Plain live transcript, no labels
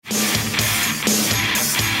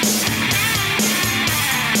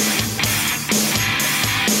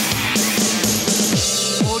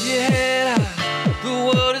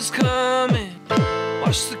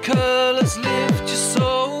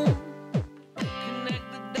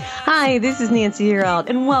Hi, this is Nancy Yearout,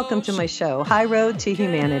 and welcome to my show, High Road to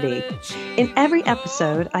Humanity. In every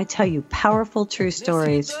episode, I tell you powerful, true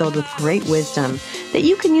stories filled with great wisdom that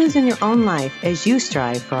you can use in your own life as you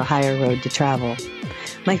strive for a higher road to travel.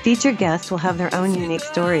 My featured guests will have their own unique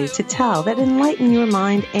stories to tell that enlighten your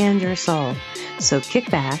mind and your soul. So kick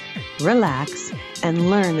back, relax, and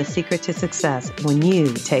learn the secret to success when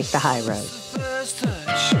you take the high road. First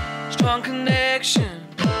touch, strong connection,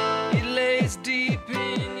 it lays deep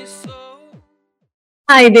in your soul.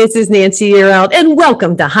 Hi, this is Nancy Yearout, and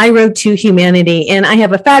welcome to High Road to Humanity. And I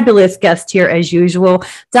have a fabulous guest here as usual.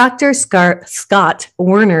 Dr. Scott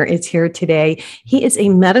Werner is here today. He is a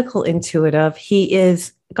medical intuitive. He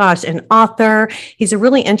is an author. He's a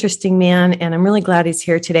really interesting man, and I'm really glad he's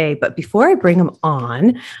here today. But before I bring him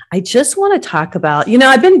on, I just want to talk about,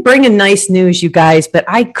 I've been bringing nice news, you guys, but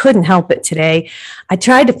I couldn't help it today. I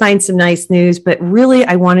tried to find some nice news, but really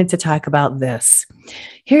I wanted to talk about this.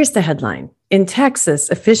 Here's the headline. In Texas,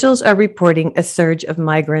 officials are reporting a surge of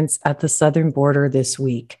migrants at the southern border this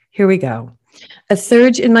week. Here we go. A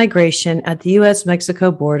surge in migration at the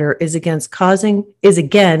U.S.-Mexico border is again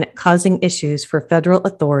causing issues for federal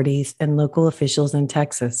authorities and local officials in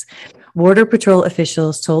Texas. Border Patrol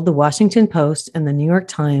officials told the Washington Post and the New York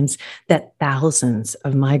Times that thousands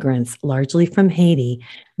of migrants, largely from Haiti,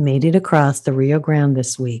 made it across the Rio Grande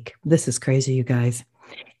this week. This is crazy, you guys.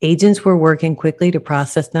 Agents were working quickly to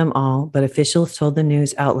process them all, but officials told the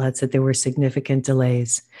news outlets that there were significant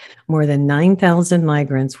delays. More than 9,000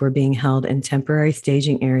 migrants were being held in temporary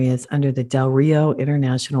staging areas under the Del Rio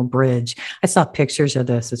International Bridge. I saw pictures of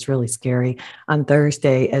this. It's really scary. On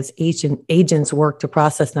Thursday, as agents worked to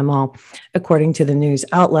process them all, according to the news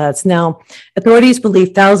outlets. Now, authorities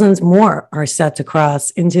believe thousands more are set to cross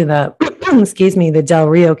into the, the Del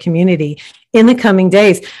Rio community in the coming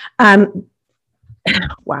days.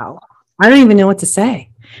 Wow. I don't even know what to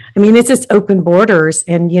say. I mean, it's just open borders.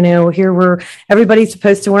 And, here everybody's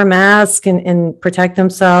supposed to wear masks and protect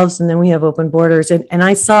themselves. And then we have open borders. And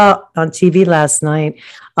I saw on TV last night,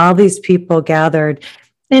 all these people gathered.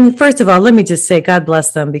 And first of all, let me just say, God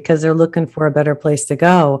bless them, because they're looking for a better place to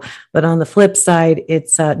go. But on the flip side,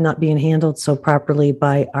 it's not being handled so properly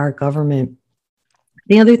by our government.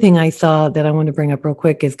 The other thing I saw that I want to bring up real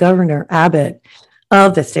quick is Governor Abbott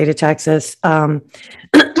of the state of Texas,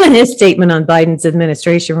 his statement on Biden's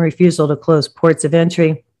administration refusal to close ports of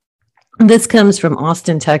entry. This comes from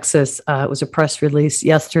Austin, Texas. It was a press release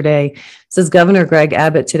yesterday. It says Governor Greg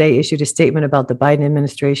Abbott today issued a statement about the Biden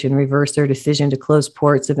administration reversed their decision to close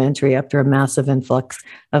ports of entry after a massive influx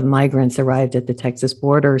of migrants arrived at the Texas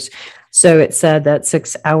borders. So it said that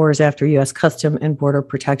 6 hours after U.S. Customs and Border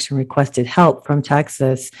Protection requested help from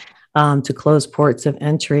Texas to close ports of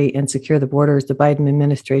entry and secure the borders, the Biden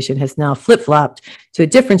administration has now flip-flopped to a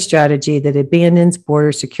different strategy that abandons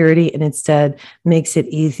border security and instead makes it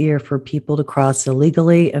easier for people to cross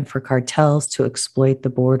illegally and for cartels to exploit the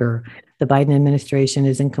border. The Biden administration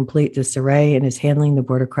is in complete disarray and is handling the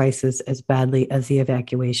border crisis as badly as the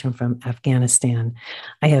evacuation from Afghanistan.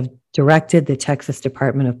 I have directed the Texas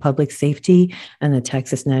Department of Public Safety and the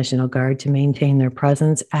Texas National Guard to maintain their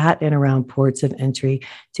presence at and around ports of entry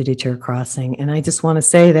to deter crossing. And I just want to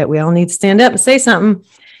say that we all need to stand up and say something,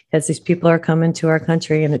 because these people are coming to our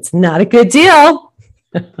country and it's not a good deal.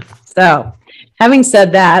 So having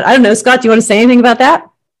said that, I don't know, Scott, do you want to say anything about that?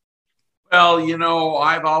 Well,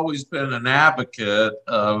 I've always been an advocate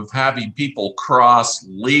of having people cross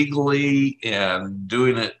legally and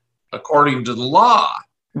doing it according to the law.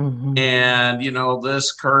 Mm-hmm. And,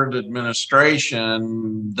 this current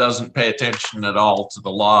administration doesn't pay attention at all to the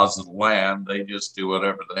laws of the land. They just do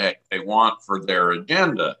whatever the heck they want for their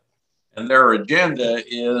agenda. And their agenda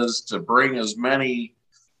is to bring as many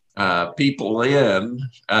people in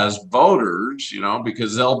as voters,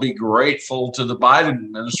 because they'll be grateful to the Biden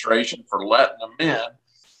administration for letting them in.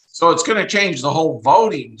 So it's going to change the whole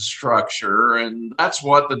voting structure. And that's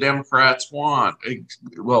what the Democrats want.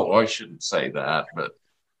 Well, I shouldn't say that, but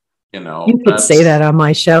you could say that on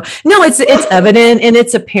my show. No, it's evident and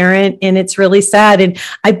it's apparent and it's really sad. And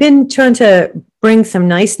I've been trying to bring some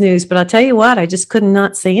nice news, but I'll tell you what, I just could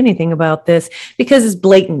not say anything about this because it's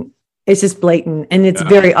blatant. It's just blatant. And it's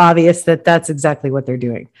very obvious that that's exactly what they're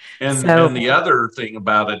doing. And the other thing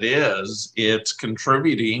about it is it's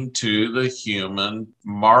contributing to the human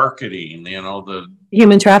marketing, the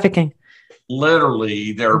human trafficking.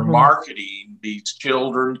 Literally, they're marketing these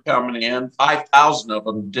children coming in. 5,000 of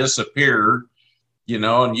them disappeared,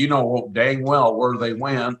 and dang well where they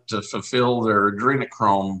went to fulfill their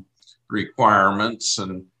adrenochrome requirements.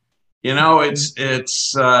 And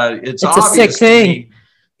it's a obvious sick thing.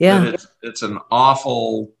 Yeah, it's an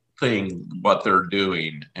awful thing what they're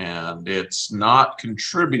doing, and it's not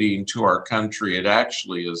contributing to our country. It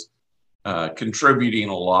actually is contributing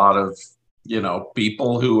a lot of,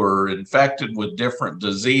 people who are infected with different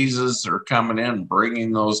diseases are coming in and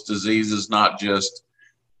bringing those diseases, not just,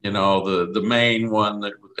 the main one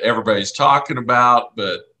that everybody's talking about,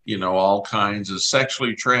 but, all kinds of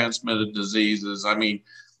sexually transmitted diseases. I mean,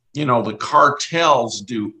 the cartels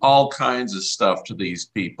do all kinds of stuff to these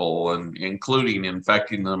people, and including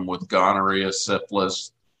infecting them with gonorrhea,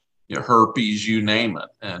 syphilis, herpes, you name it.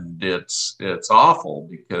 And it's awful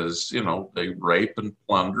because, they rape and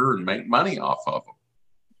plunder and make money off of them.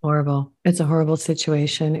 Horrible. It's a horrible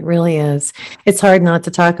situation. It really is. It's hard not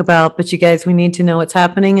to talk about, but you guys, we need to know what's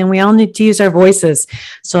happening, and we all need to use our voices.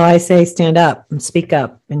 So I say, stand up and speak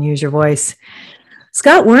up and use your voice.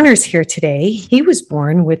 Scott Werner's here today. He was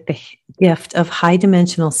born with the gift of high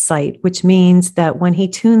dimensional sight, which means that when he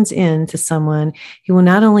tunes in to someone, he will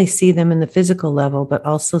not only see them in the physical level, but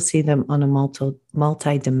also see them on a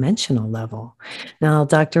multi-dimensional level. Now,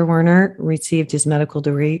 Dr. Werner received his medical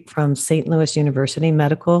degree from St. Louis University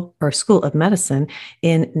School of Medicine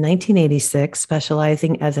in 1986,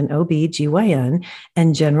 specializing as an OB/GYN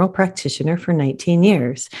and general practitioner for 19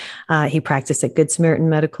 years. He practiced at Good Samaritan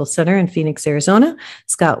Medical Center in Phoenix, Arizona.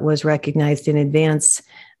 Scott was recognized in advanced,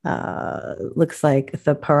 looks like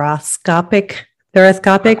the thoracoscopic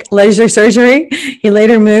laser surgery. He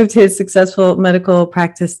later moved his successful medical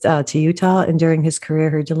practice to Utah, and during his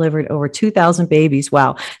career, he delivered over 2,000 babies.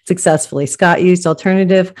 Wow, successfully. Scott used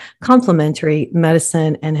alternative complementary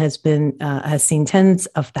medicine and has seen tens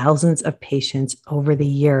of thousands of patients over the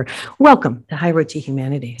year. Welcome to High Road to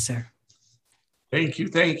Humanity, sir. Thank you.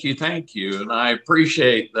 And I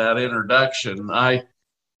appreciate that introduction. I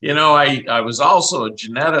was also a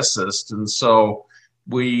geneticist, and so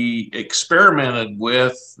we experimented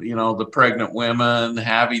with, the pregnant women,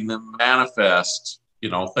 having them manifest,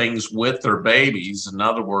 things with their babies. In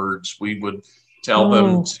other words, we would tell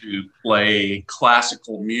them to play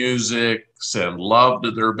classical music, send love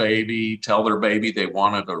to their baby, tell their baby they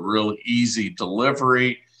wanted a real easy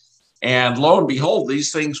delivery. And lo and behold,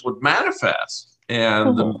 these things would manifest.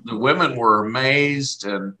 And the women were amazed,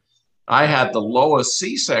 and I had the lowest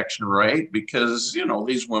C-section rate because,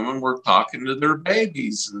 these women were talking to their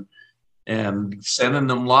babies and sending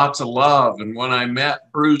them lots of love. And when I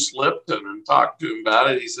met Bruce Lipton and talked to him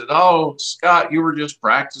about it, he said, "Oh, Scott, you were just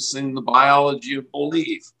practicing the biology of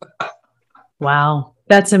belief." Wow,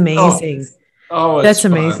 that's amazing. That's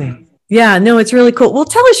amazing. Fun. Yeah, no, it's really cool. Well,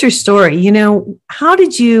 tell us your story. How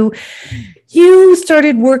did you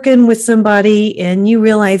started working with somebody and you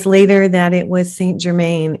realized later that it was St.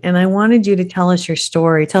 Germain. And I wanted you to tell us your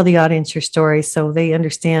story, tell the audience your story so they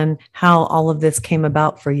understand how all of this came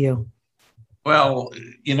about for you. Well,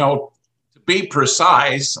 to be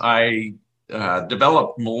precise, I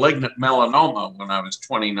developed malignant melanoma when I was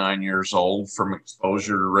 29 years old from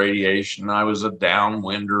exposure to radiation. I was a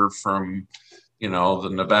downwinder from the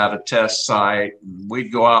Nevada test site.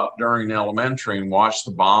 We'd go out during elementary and watch the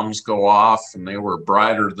bombs go off, and they were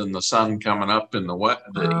brighter than the sun coming up in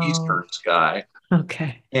the eastern sky.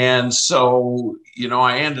 Okay. And so,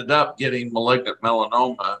 I ended up getting malignant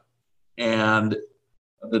melanoma, and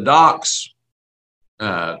the docs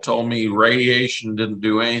told me radiation didn't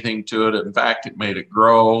do anything to it. In fact, it made it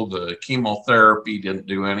grow. The chemotherapy didn't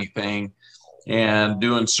do anything. And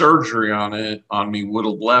doing surgery on me would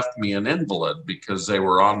have left me an invalid because they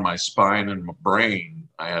were on my spine and my brain.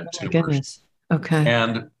 I had tumors. Goodness. Okay.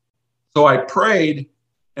 And so I prayed,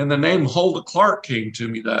 and the name Hulda Clark came to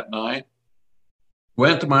me that night.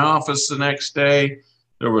 Went to my office the next day.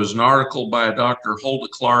 There was an article by a Dr. Hulda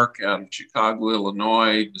Clark out of Chicago,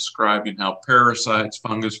 Illinois, describing how parasites,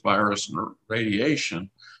 fungus, virus, and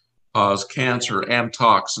radiation cause cancer and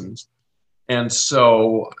toxins. And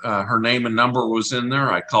so her name and number was in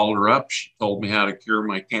there. I called her up. She told me how to cure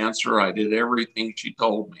my cancer. I did everything she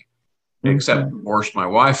told me, except divorced my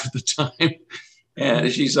wife at the time.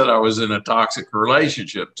 And she said I was in a toxic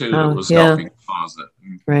relationship too that was helping cause it.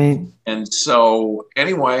 Right. And so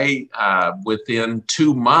anyway, within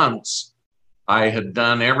 2 months, I had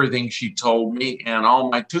done everything she told me, and all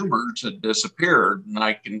my tumors had disappeared. And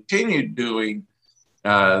I continued doing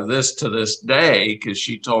this to this day, because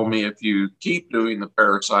she told me if you keep doing the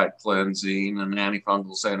parasite cleansing and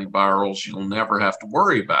antifungals, antivirals, you'll never have to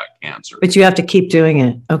worry about cancer. But you have to keep doing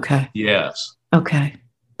it. Okay. Yes. Okay.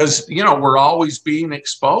 Because, we're always being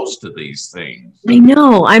exposed to these things. I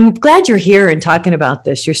know. I'm glad you're here and talking about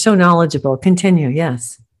this. You're so knowledgeable. Continue.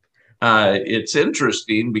 Yes. It's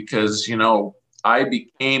interesting because, I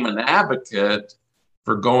became an advocate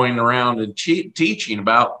for going around and teaching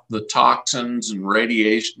about the toxins and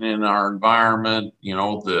radiation in our environment,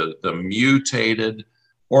 the mutated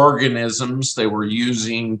organisms they were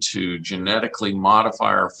using to genetically modify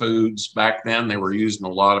our foods. Back then, they were using a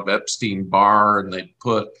lot of Epstein-Barr, and they'd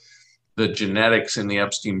put the genetics in the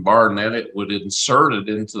Epstein-Barr, and then it would insert it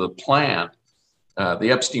into the plant.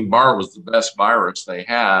 The Epstein-Barr was the best virus they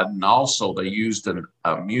had, and also they used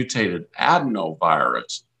a mutated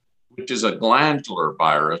adenovirus, which is a glandular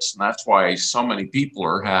virus, and that's why so many people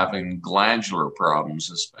are having glandular problems,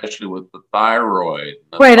 especially with the thyroid.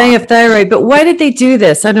 Right, I have thyroid, but why did they do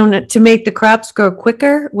this? I don't know, to make the crops grow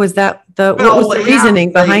quicker? Was that what was the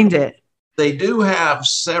reasoning behind it? They do have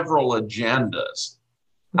several agendas.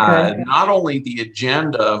 Okay. Not only the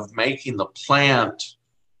agenda of making the plant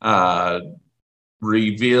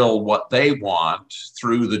reveal what they want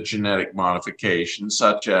through the genetic modification,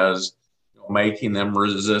 such as making them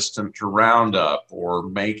resistant to Roundup or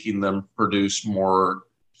making them produce more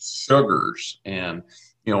sugars and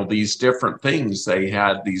these different things. They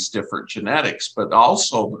had these different genetics, but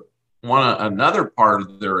also another part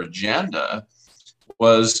of their agenda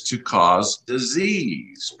was to cause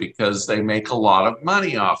disease, because they make a lot of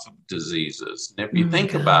money off of diseases. And if you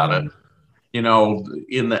think about it, in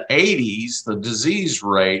the 80s, the disease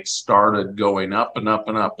rate started going up and up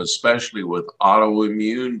and up, especially with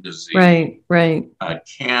autoimmune disease, right,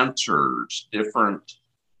 cancers, different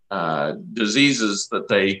diseases that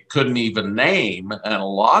they couldn't even name. And a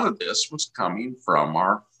lot of this was coming from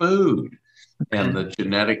our food and the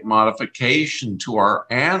genetic modification to our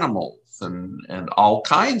animals and all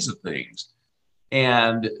kinds of things.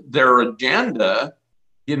 And their agenda,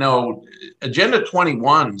 Agenda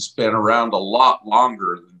 21's been around a lot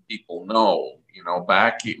longer than people know.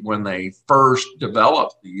 Back when they first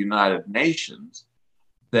developed the United Nations,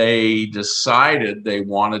 they decided they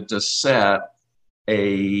wanted to set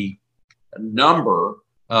a number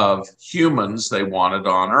of humans they wanted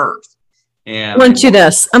on Earth. And I want you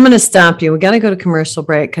this. I'm going to stop you. We got to go to commercial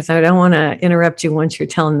break because I don't want to interrupt you once you're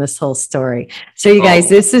telling this whole story. So you guys,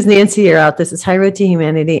 this is Nancy Yearout. This is High Road to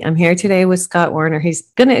Humanity. I'm here today with Scott Warner. He's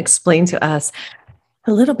going to explain to us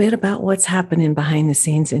a little bit about what's happening behind the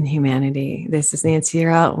scenes in humanity. This is Nancy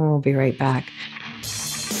Yearout, and we'll be right back.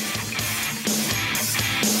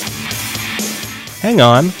 Hang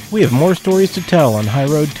on. We have more stories to tell on High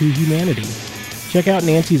Road to Humanity. Check out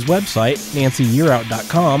Nancy's website,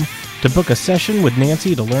 nancyyearout.com, to book a session with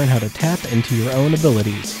Nancy to learn how to tap into your own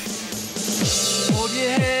abilities. Hold your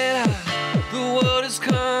head high, the world is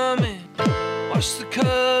coming. Watch the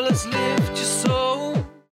colors lift your soul.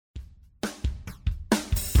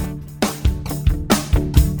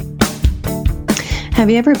 Have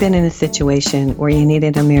you ever been in a situation where you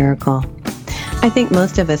needed a miracle? I think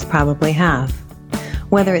most of us probably have.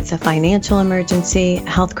 Whether it's a financial emergency,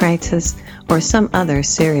 health crisis, or some other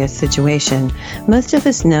serious situation, most of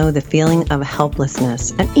us know the feeling of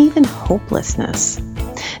helplessness and even hopelessness.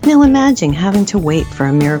 Now imagine having to wait for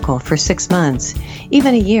a miracle for 6 months,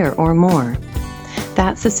 even a year or more.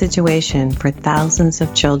 That's the situation for thousands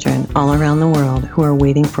of children all around the world who are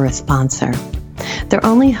waiting for a sponsor. Their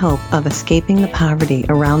only hope of escaping the poverty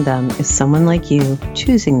around them is someone like you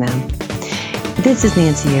choosing them. This is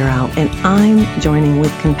Nancy Yearout, and I'm joining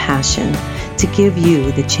with compassion to give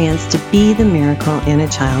you the chance to be the miracle in a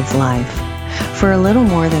child's life. For a little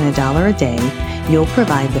more than $1 a day, you'll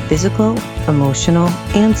provide the physical, emotional,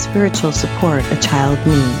 and spiritual support a child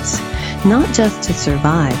needs, not just to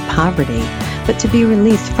survive poverty, but to be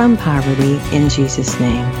released from poverty in Jesus'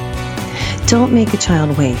 name. Don't make a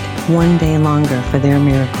child wait one day longer for their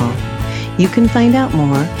miracle. You can find out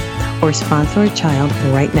more or sponsor a child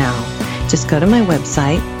right now. Just go to my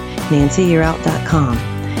website, nancyyearout.com.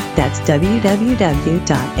 That's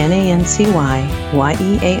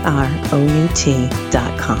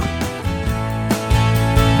www.nancyyearout.com.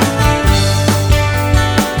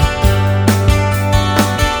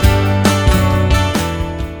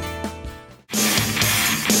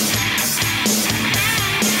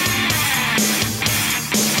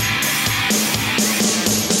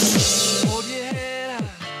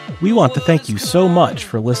 We want to thank you so much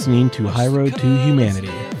for listening to High Road to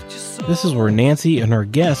Humanity. This is where Nancy and her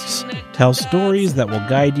guests tell stories that will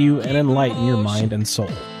guide you and enlighten your mind and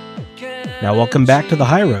soul. Now welcome back to the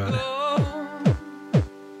High Road.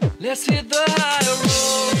 Let's hit the high road.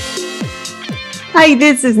 Hi,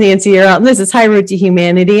 this is Nancy Yearout, and this is High Road to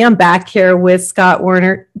Humanity. I'm back here with Scott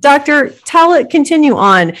Warner. Doctor, continue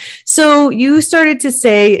on. So you started to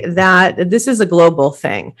say that this is a global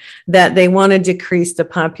thing, that they want to decrease the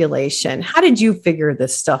population. How did you figure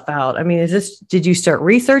this stuff out? I mean, did you start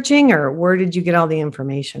researching, or where did you get all the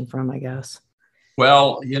information from, I guess?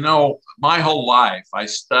 Well, my whole life I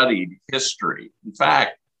studied history. In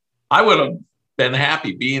fact, I would have been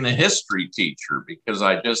happy being a history teacher because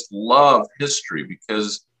I just love history,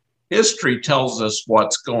 because history tells us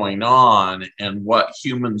what's going on and what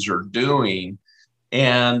humans are doing.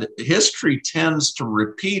 And history tends to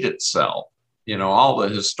repeat itself. All the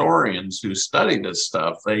historians who study this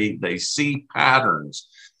stuff, they see patterns.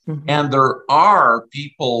 Mm-hmm. And there are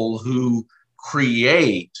people who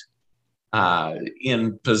create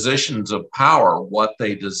in positions of power what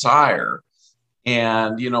they desire.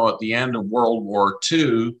 And, at the end of World War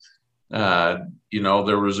II,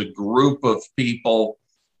 there was a group of people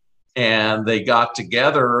and they got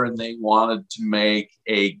together and they wanted to make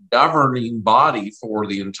a governing body for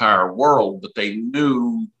the entire world, but they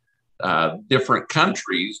knew different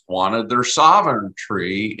countries wanted their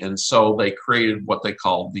sovereignty. And so they created what they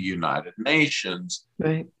called the United Nations,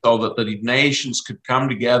 right, so that the nations could come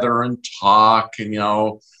together and talk and,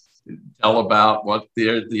 tell about what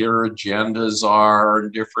their agendas are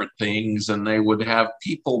and different things. And they would have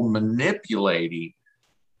people manipulating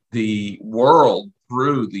the world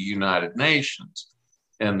through the United Nations.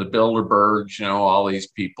 And the Bilderbergs, all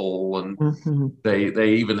these people, and mm-hmm.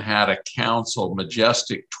 they even had a council,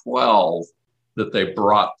 Majestic 12, that they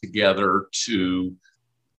brought together to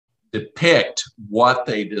depict what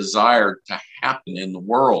they desired to happen in the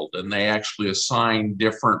world. And they actually assigned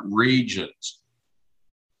different regions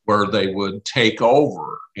where they would take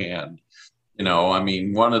over. And,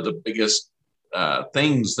 one of the biggest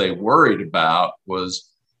things they worried about was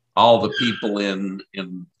all the people in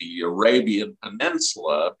the Arabian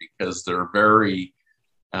Peninsula, because they're very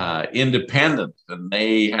independent and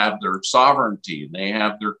they have their sovereignty and they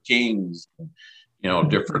have their kings,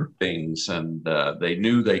 different things. And they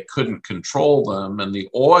knew they couldn't control them. And the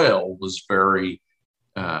oil was very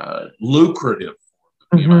lucrative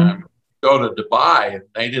for them. Mm-hmm. Go to Dubai and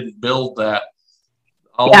they didn't build that.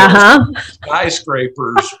 All those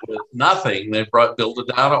skyscrapers with nothing. They built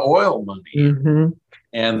it out of oil money. Mm-hmm.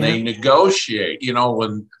 And they negotiate,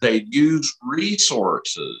 when they use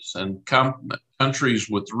resources, and countries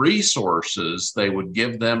with resources, they would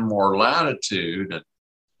give them more latitude.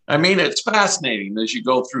 And it's fascinating as you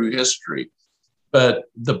go through history. But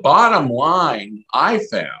the bottom line I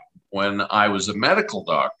found when I was a medical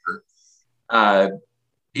doctor,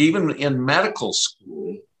 even in medical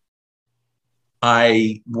school,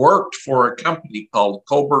 I worked for a company called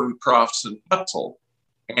Coburn, Crofts and Putzel.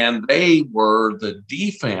 And they were the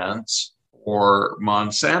defense for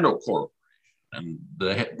Monsanto Corporation. And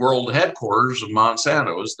the world headquarters of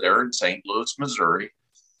Monsanto is there in St. Louis, Missouri.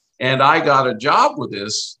 And I got a job with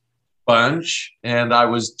this bunch, and I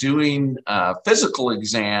was doing physical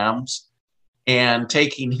exams and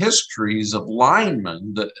taking histories of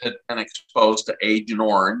linemen that had been exposed to Agent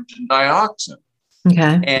Orange and dioxin.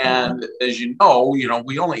 Okay. And as you know,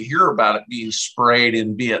 we only hear about it being sprayed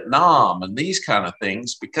in Vietnam and these kind of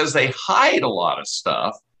things because they hide a lot of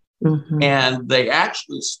stuff. Mm-hmm. And they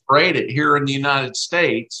actually sprayed it here in the United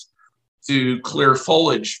States to clear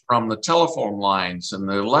foliage from the telephone lines and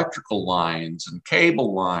the electrical lines and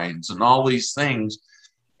cable lines and all these things.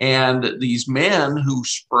 And these men who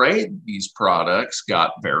sprayed these products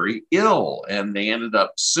got very ill, and they ended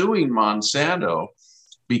up suing Monsanto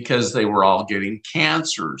because they were all getting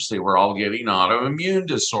cancers. They were all getting autoimmune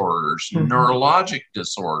disorders, mm-hmm. neurologic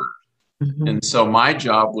disorders. Mm-hmm. And so my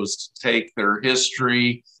job was to take their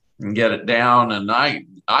history and get it down. And I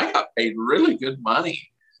got paid really good money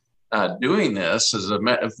doing this as a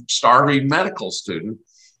starving medical student.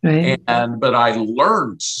 Right. But I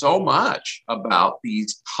learned so much about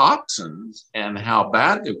these toxins and how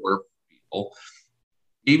bad they were for people,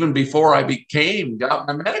 even before I got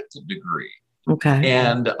my medical degree. Okay.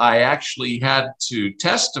 And I actually had to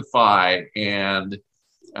testify and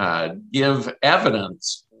give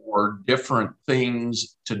evidence for different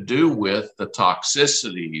things to do with the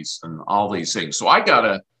toxicities and all these things. So I got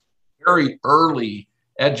a very early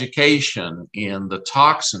education in the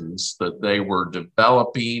toxins that they were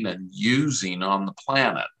developing and using on the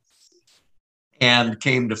planet, and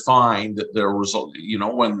came to find that there was,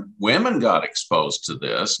 when women got exposed to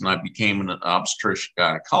this, and I became an obstetrician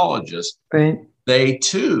gynecologist, right, they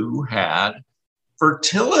too had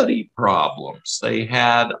fertility problems. They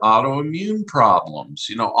had autoimmune problems,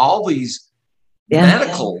 all these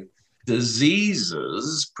medical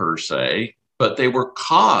diseases per se, but they were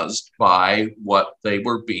caused by what they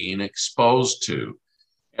were being exposed to.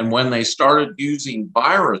 And when they started using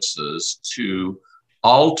viruses to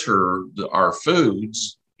alter our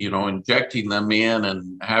foods, injecting them in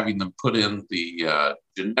and having them put in the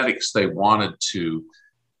genetics they wanted to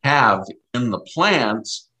have in the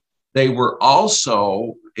plants, they were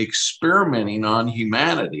also experimenting on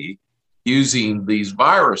humanity using these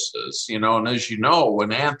viruses, and as you know,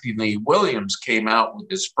 when Anthony Williams came out with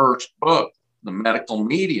his first book, The Medical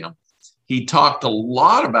Medium, he talked a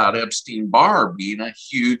lot about Epstein-Barr being a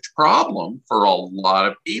huge problem for a lot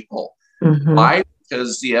of people. Mm-hmm. Why?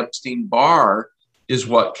 Because the Epstein-Barr is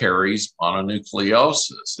what carries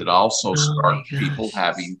mononucleosis. It also starts people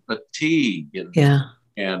having fatigue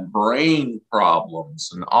and brain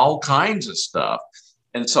problems and all kinds of stuff.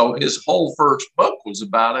 And so his whole first book was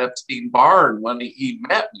about Epstein-Barr. And when he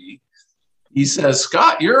met me, he says,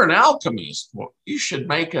 Scott, you're an alchemist. Well, you should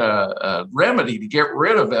make a remedy to get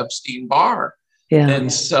rid of Epstein-Barr. Yeah.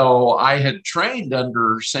 And so I had trained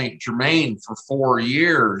under St. Germain for 4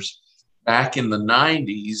 years. Back in the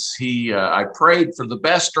 90s, I prayed for the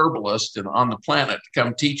best herbalist on the planet to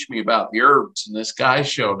come teach me about the herbs. And this guy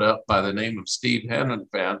showed up by the name of Steve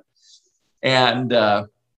Henenfant. And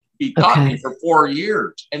he taught me for 4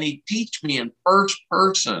 years. And he teach me in first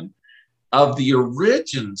person of the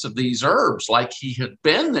origins of these herbs, like he had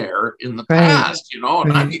been there in the past,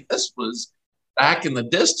 And I mean, this was back in the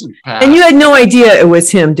distant past. And you had no idea it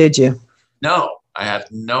was him, did you? No. I had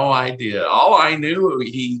no idea. All I knew,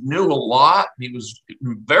 he knew a lot. He was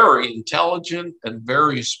very intelligent and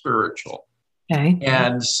very spiritual. Okay.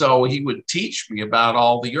 And so he would teach me about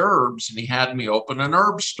all the herbs, and he had me open an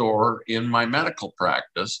herb store in my medical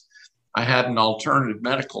practice. I had an alternative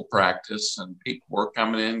medical practice, and people were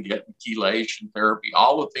coming in, getting chelation therapy,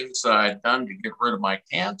 all the things that I had done to get rid of my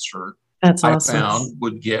cancer. That's awesome. I found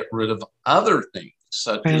would get rid of other things,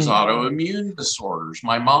 such as autoimmune disorders.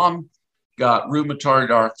 My mom got rheumatoid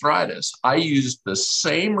arthritis. I used the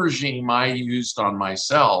same regime I used on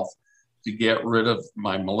myself to get rid of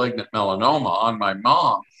my malignant melanoma on my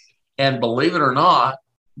mom. And believe it or not,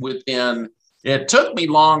 it took me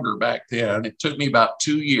longer back then. It took me about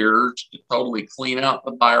 2 years to totally clean out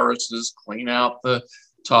the viruses, clean out the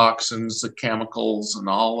toxins, the chemicals, and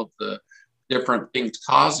all of the different things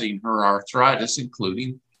causing her arthritis,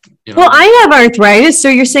 including Well, I have arthritis. So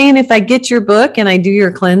you're saying if I get your book and I do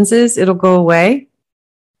your cleanses, it'll go away?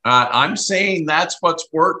 I'm saying that's what's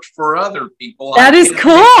worked for other people. That is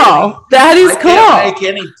cool. I can't make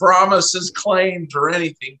any promises, claims, or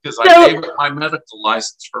anything because I gave up my medical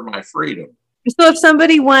license for my freedom. So if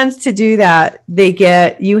somebody wants to do that,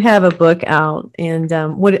 you have a book out, and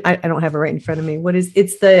I don't have it right in front of me.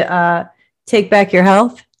 It's the Take Back Your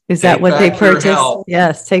Health? Is that what they purchase?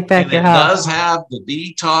 Yes, Take Back Your Health. It does have the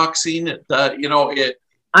detoxing. It does,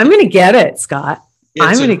 I'm going to get it, Scott.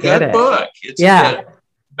 I'm going to get it. Book.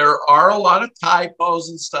 There are a lot of typos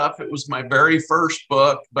and stuff. It was my very first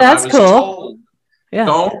book, but I was told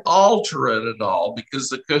don't alter it at all because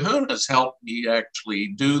the Kahunas helped me actually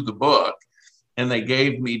do the book, and they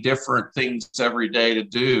gave me different things every day to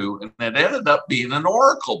do, and it ended up being an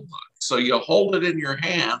oracle book. So you hold it in your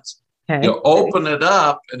hands. You open it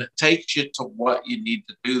up and it takes you to what you need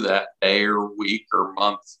to do that day or week or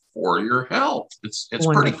month for your health. It's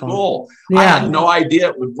pretty cool. Yeah. I had no idea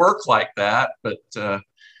it would work like that, but I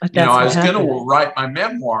was going to write my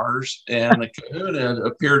memoirs, and the Kahuna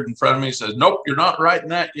appeared in front of me and said, "Nope, you're not writing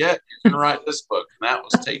that yet. You're going to write this book." And that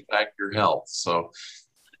was Take Back Your Health. So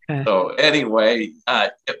anyway,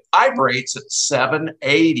 it vibrates at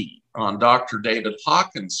 780 on Dr. David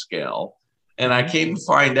Hawkins' scale. And I came to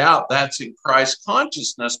find out that's in Christ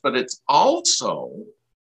consciousness, but it's also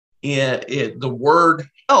the word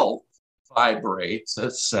health vibrates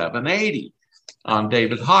at 780 on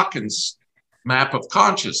David Hawkins' map of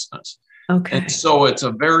consciousness. Okay. And so it's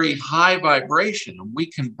a very high vibration, and we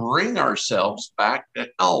can bring ourselves back to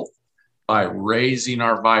health by raising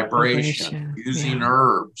our vibration. Using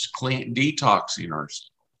herbs, detoxing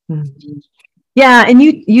ourselves. Mm-hmm. Yeah. And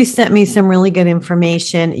you sent me some really good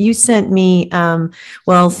information. You sent me,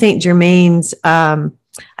 St. Germain's, I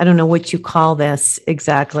don't know what you call this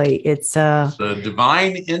exactly. It's the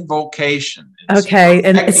divine invocation. Okay.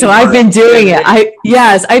 And so I've been doing it.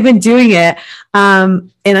 I've been doing it.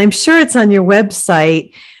 And I'm sure it's on your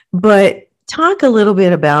website, but talk a little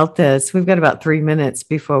bit about this. We've got about 3 minutes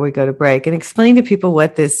before we go to break, and explain to people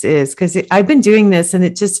what this is. Cause I've been doing this and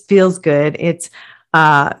it just feels good. It's,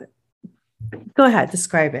 go ahead,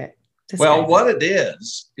 describe it. What it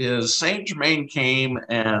is St. Germain came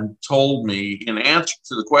and told me, in answer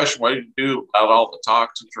to the question, what do you do about all the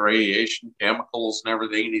toxins, radiation, chemicals, and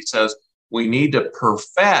everything? And he says, we need to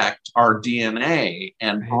perfect our DNA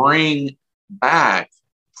and bring back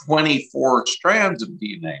 24 strands of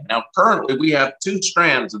DNA. Now, currently, we have 2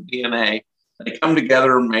 strands of DNA. They come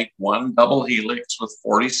together and make one double helix with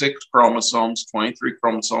 46 chromosomes, 23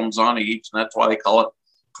 chromosomes on each, and that's why they call it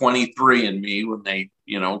 23andMe when they,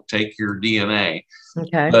 take your DNA.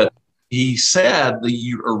 Okay. But he said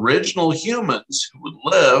the original humans who would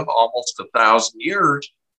live almost 1,000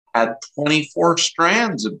 years had 24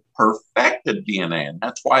 strands of perfected DNA. And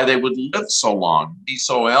that's why they would live so long, be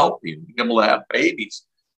so healthy, and be able to have babies,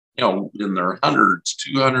 in their hundreds,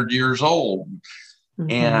 200 years old.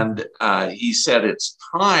 And he said it's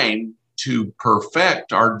time to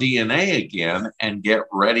perfect our DNA again and get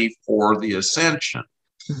ready for the ascension.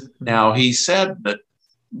 Now, he said that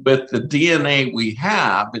with the DNA we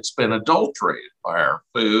have, it's been adulterated by our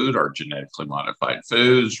food, our genetically modified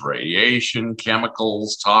foods, radiation,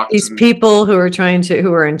 chemicals, toxins. These people who are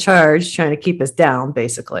in charge, trying to keep us down,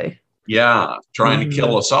 basically. Yeah, trying to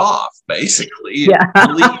kill us off, basically. Yeah.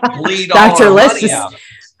 Bleed all Dr. our Let's money just, out.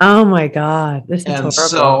 oh my God, this is And horrible.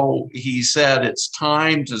 so he said it's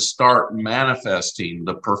time to start manifesting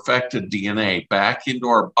the perfected DNA back into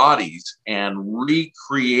our bodies and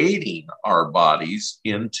recreating our bodies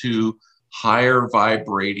into higher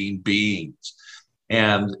vibrating beings.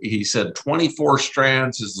 And he said 24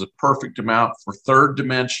 strands is the perfect amount for third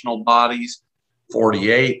dimensional bodies,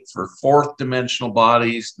 48 for fourth dimensional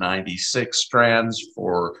bodies, 96 strands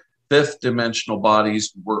for fifth dimensional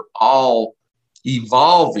bodies. We're all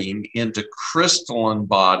evolving into crystalline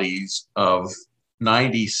bodies of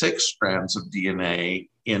 96 strands of DNA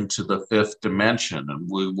into the fifth dimension. And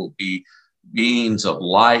we will be beings of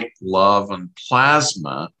light, love, and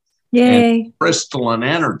plasma. Yay. And crystalline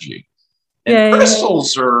energy. And Yay.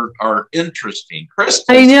 crystals are interesting. Crystals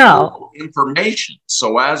I know. Information.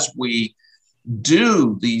 So as we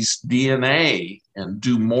do these DNA and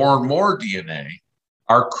do more and more DNA,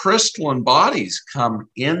 our crystalline bodies come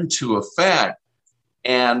into effect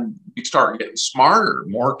and we start getting smarter,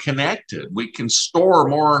 more connected. We can store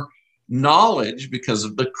more knowledge because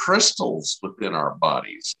of the crystals within our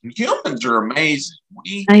bodies. And humans are amazing.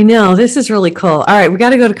 I know, this is really cool. All right, we got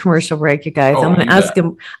to go to commercial break, you guys. I'm going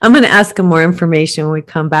to ask him more information when we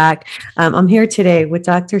come back. I'm here today with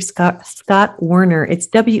Dr. Scott Werner. It's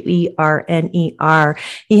Werner.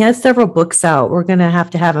 He has several books out. We're going to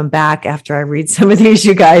have him back after I read some of these,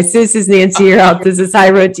 you guys. This is Nancy Year Out. This is High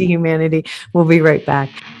Road to Humanity. We'll be right back.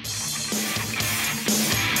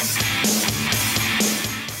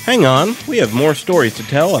 Hang on, we have more stories to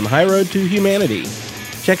tell on High Road to Humanity.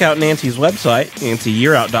 Check out Nancy's website,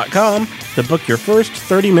 nancyyearout.com, to book your first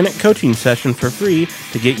 30-minute coaching session for free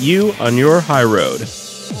to get you on your high road.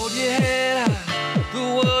 Hold your head high,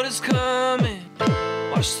 the world is coming.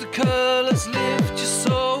 Watch the colors lift your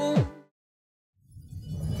soul.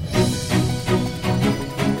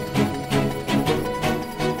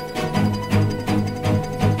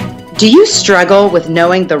 Do you struggle with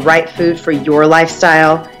knowing the right food for your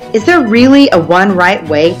lifestyle? Is there really a one right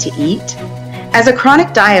way to eat? As a chronic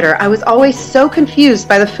dieter, I was always so confused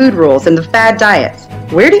by the food rules and the fad diets.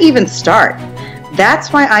 Where to even start?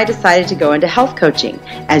 That's why I decided to go into health coaching.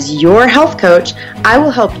 As your health coach, I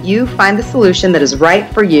will help you find the solution that is right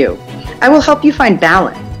for you. I will help you find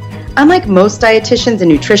balance. Unlike most dietitians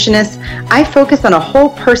and nutritionists, I focus on a whole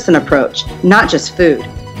person approach, not just food.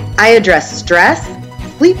 I address stress,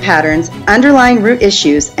 sleep patterns, underlying root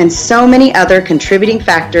issues, and so many other contributing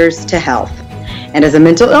factors to health. And as a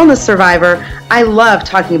mental illness survivor, I love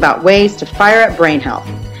talking about ways to fire up brain health.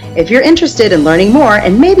 If you're interested in learning more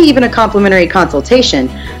and maybe even a complimentary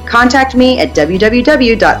consultation, contact me at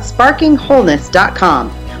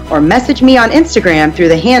www.sparkingwholeness.com or message me on Instagram through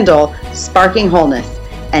the handle Sparking Wholeness.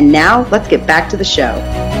 And now let's get back to the show.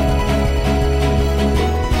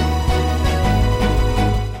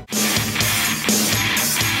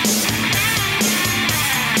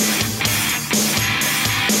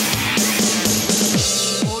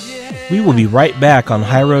 We will be right back on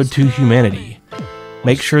High Road to Humanity.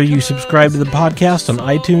 Make sure you subscribe to the podcast on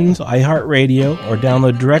iTunes, iHeartRadio, or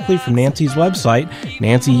download directly from Nancy's website,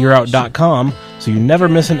 nancyyearout.com, so you never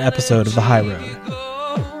miss an episode of The High Road.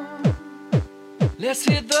 Let's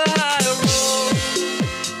hit the high road.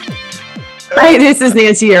 Hi, this is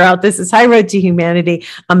Nancy Year Out. This is High Road to Humanity.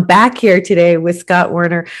 I'm back here today with Scott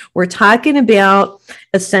Werner. We're talking about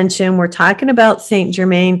ascension. We're talking about Saint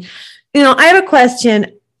Germain. I have a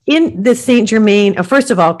question. In the Saint Germain, first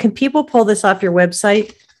of all, can people pull this off your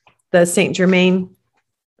website, the Saint Germain?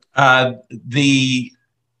 The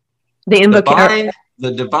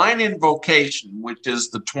divine invocation, which is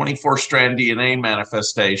the 24-strand DNA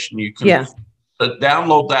manifestation, you can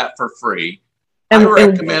download that for free. I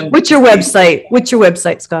recommend. What's your website?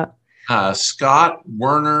 Scott?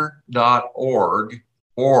 ScottWerner.org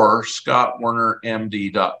or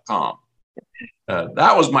ScottWernerMD.com.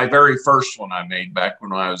 That was my very first one I made back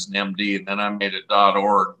when I was an MD, and then I made it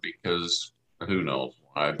 .org because who knows why.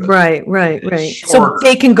 why. But Right. it's So shorter.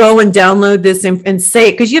 they can go and download this and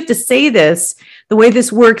say, because you have to say this. The way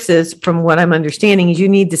this works is, from what I'm understanding, is you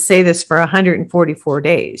need to say this for 144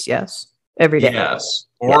 days. Yes. Every day. Yes,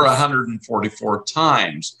 or Yes. 144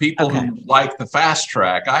 times. People Okay. who like the fast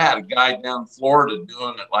track. I had a guy down in Florida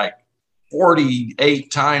doing it like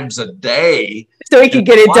 48 times a day. So he could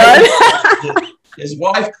get it done. His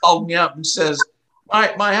wife called me up and says,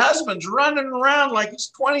 my husband's running around like he's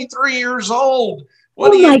 23 years old.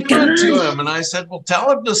 What Oh are you my doing to gosh. him? And I said, well, tell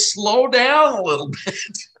him to slow down a little bit.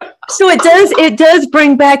 So it does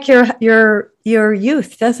bring back your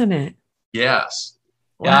youth, doesn't it? Yes.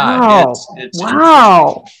 Wow. It's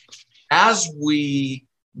Wow. as we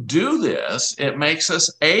do this, it makes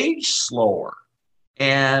us age slower,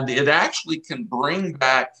 and it actually can bring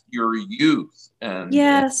back your youth and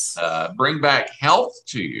Yes. bring back health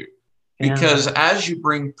to you. Yeah. Because as you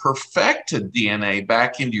bring perfected DNA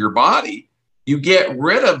back into your body, you get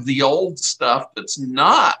rid of the old stuff that's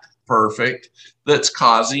not perfect, that's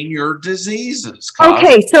causing your diseases.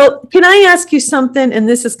 Okay, so can I ask you something? And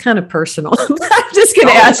this is kind of personal. I'm just going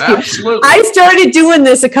to ask you. Absolutely. I started doing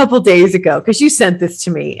this a couple days ago because you sent this to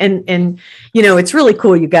me, and you know it's really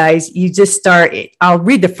cool, you guys. You just start. I'll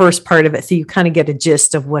read the first part of it so you kind of get a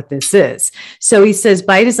gist of what this is. So he says,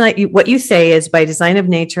 by design, what you say is, by design of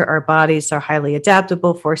nature, our bodies are highly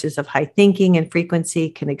adaptable. Forces of high thinking and frequency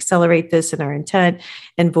can accelerate this in our intent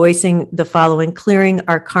and voicing the following, clearing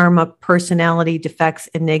our karma, personality defects,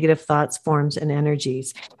 and negative thoughts, forms, and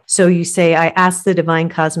energies. So you say, I ask the divine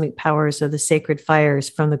cosmic powers of the sacred fires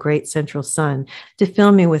from the great central sun to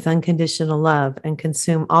fill me with unconditional love and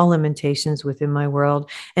consume all limitations within my world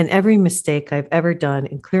and every mistake I've ever done,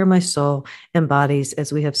 and clear my soul and bodies,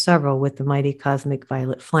 as we have several, with the mighty cosmic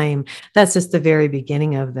violet flame. That's just the very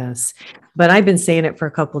beginning of this. But I've been saying it for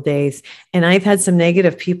a couple of days, and I've had some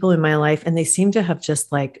negative people in my life, and they seem to have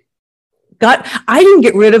just like I didn't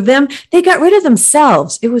get rid of them. They got rid of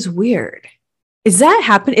themselves. It was weird. Is that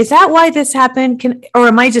happen? Is that why this happened? Or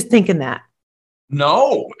am I just thinking that?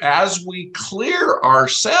 No, as we clear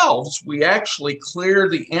ourselves, we actually clear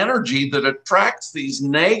the energy that attracts these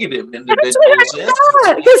negative individuals.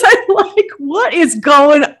 Because I'm like, what is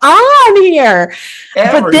going on here?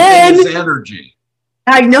 Everything then- is energy.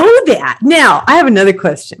 I know that. Now, I have another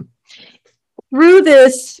question. Through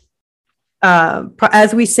this,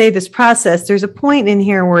 as we say, this process, there's a point in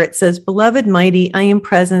here where it says, beloved, mighty, I am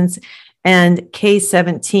presence, and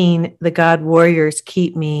K17, the God warriors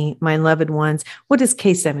keep me, my loved ones. What is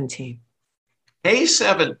K17?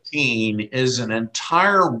 K17 is an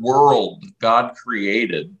entire world God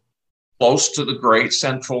created close to the great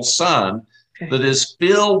central sun that is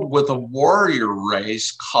filled with a warrior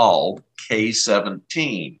race called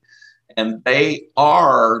K17. And they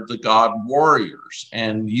are the God warriors,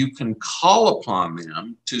 and you can call upon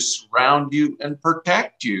them to surround you and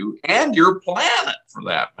protect you and your planet, for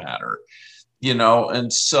that matter. You know,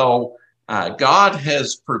 and so God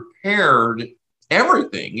has prepared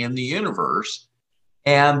everything in the universe,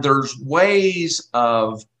 and there's ways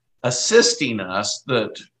of assisting us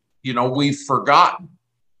that, you know, we've forgotten.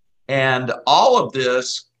 And all of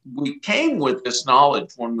this, we came with this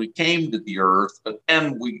knowledge when we came to the earth, but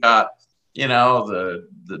then we got, you know,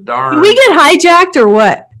 the darn. Did we get hijacked or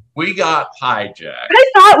what? We got hijacked.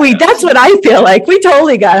 I thought that's what I feel like. We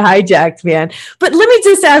totally got hijacked, man. But let me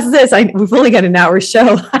just ask this. We've only got an hour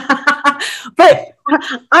show. But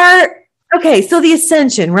okay, so the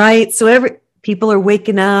ascension, right? So people are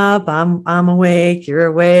waking up. I'm awake. You're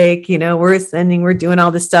awake. You know, we're ascending. We're doing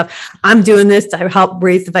all this stuff. I'm doing this to help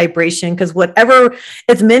raise the vibration, because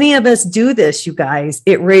as many of us do this, you guys,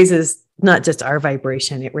 it raises not just our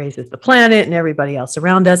vibration, it raises the planet and everybody else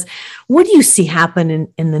around us. What do you see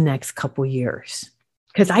happen in the next couple years?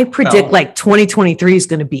 Because I predict like 2023 is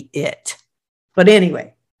going to be it. But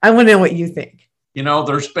anyway, I want to know what you think. You know,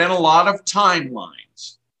 there's been a lot of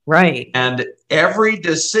timelines. Right. And every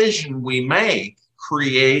decision we make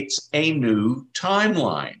creates a new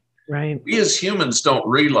timeline. Right. We as humans don't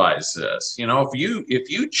realize this. You know, if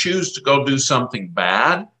you choose to go do something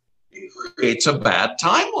bad, it creates a bad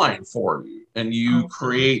timeline for you, and you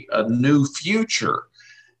create a new future.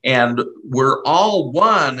 And we're all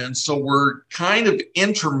one, and so we're kind of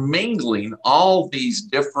intermingling all these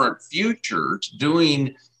different futures,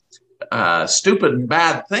 doing stupid and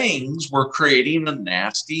bad things. We're creating a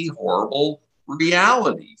nasty, horrible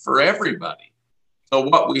reality for everybody. So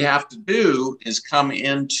what we have to do is come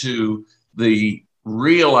into the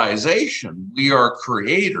realization we are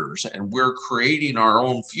creators, and we're creating our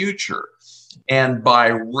own future. And by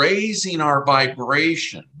raising our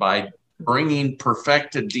vibration, by bringing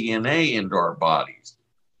perfected DNA into our bodies,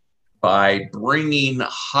 by bringing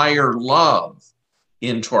higher love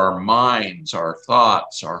into our minds, our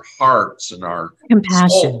thoughts, our hearts, and our compassion.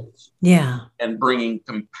 souls, Yeah. and bringing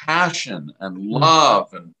compassion and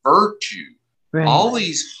love and virtue, Right. all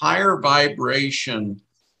these higher vibration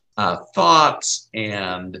thoughts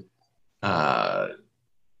and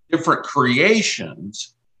different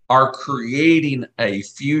creations are creating a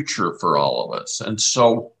future for all of us. And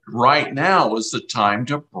so right now is the time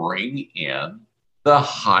to bring in the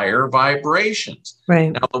higher vibrations.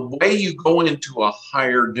 Right. Now, the way you go into a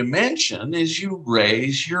higher dimension is you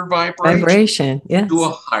raise your vibration Yes. to a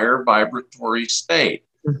higher vibratory state.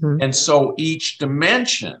 Mm-hmm. And so each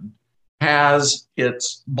dimension has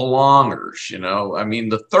its belongers, I mean,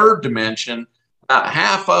 the third dimension,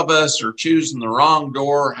 half of us are choosing the wrong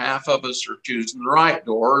door, half of us are choosing the right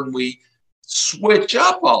door, and we switch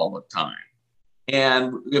up all the time.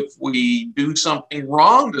 And if we do something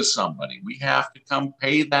wrong to somebody, we have to come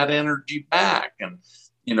pay that energy back. And,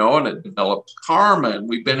 and it develops karma. And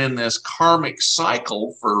we've been in this karmic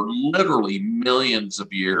cycle for literally millions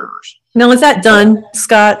of years. Now, is that done,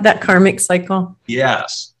 Scott, that karmic cycle?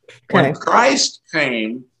 Yes. Okay. When Christ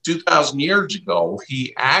came 2,000 years ago,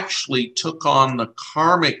 he actually took on the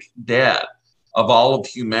karmic debt of all of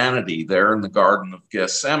humanity there in the Garden of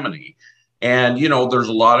Gethsemane. And, there's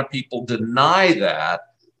a lot of people deny that,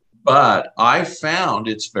 but I found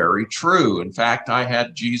it's very true. In fact, I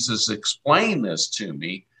had Jesus explain this to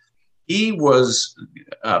me. He was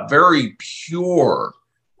a very pure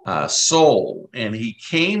soul, and he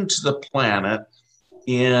came to the planet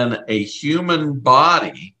in a human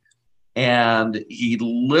body, and he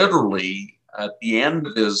literally, at the end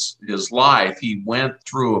of his life, he went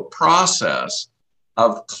through a process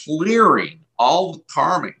of clearing all the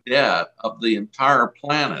karmic debt of the entire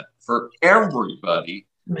planet for everybody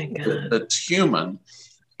that's human,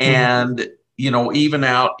 and even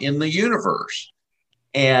out in the universe.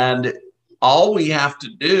 And all we have to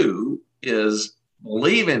do is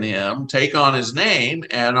believe in him, take on his name,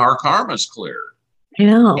 and our karma's cleared. I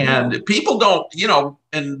know. And people don't,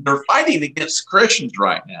 and they're fighting against Christians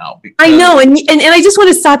right now. I know. And I just want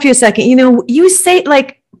to stop you a second. You say,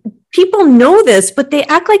 like, people know this, but they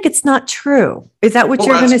act like it's not true. Is that what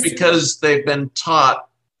you're going to say? Because they've been taught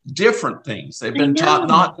different things. They've been taught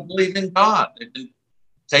not to believe in God. They've been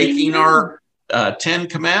taking our 10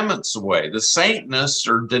 commandments away. The Satanists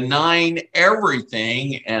are denying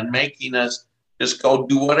everything and making us just go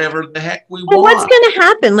do whatever the heck we want. What's going to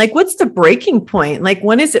happen? Like, what's the breaking point? Like,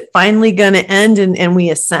 when is it finally going to end and we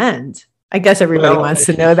ascend? I guess everybody wants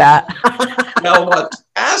to know that. Well, what's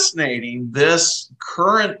fascinating, this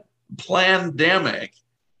current pandemic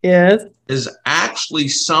is actually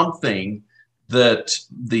something that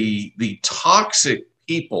the toxic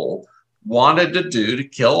people wanted to do to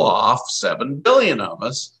kill off 7 billion of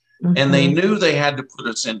us. Mm-hmm. And they knew they had to put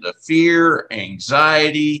us into fear,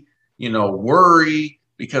 anxiety, worry,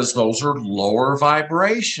 because those are lower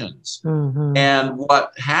vibrations. Mm-hmm. And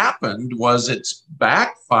what happened was it's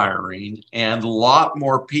backfiring, and a lot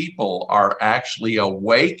more people are actually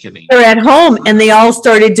awakening. They're at home, and they all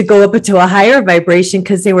started to go up into a higher vibration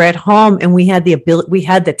because they were at home, and we had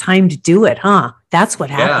the time to do it, huh? That's what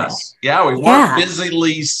happened. Yes. Yeah, we weren't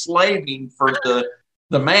busily slaving for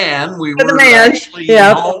the man. We were actually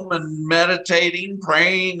home and meditating,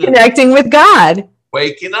 praying, connecting with God,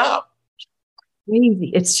 waking up.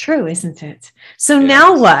 Crazy. It's true, isn't it? So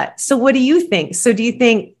now what? So what do you think? So do you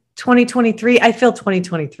think 2023? I feel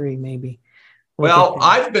 2023 maybe. Well,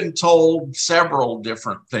 I've been told several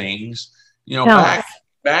different things.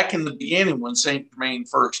 Back in the beginning, when Saint Germain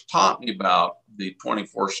first taught me about the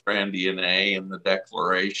 24-strand DNA and the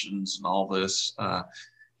declarations and all this,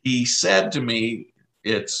 he said to me,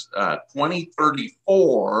 it's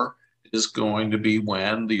 2034 is going to be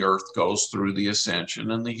when the earth goes through the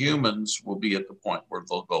ascension, and the humans will be at the point where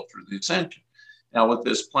they'll go through the ascension. Now, with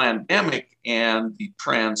this pandemic and the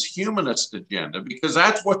transhumanist agenda, because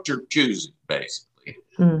that's what you're choosing, basically.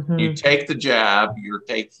 Mm-hmm. You take the jab, you're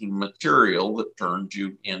taking material that turns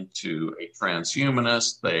you into a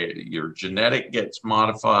transhumanist. Your genetic gets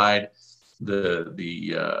modified.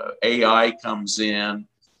 The AI comes in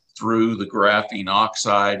through the graphene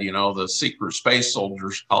oxide. The secret space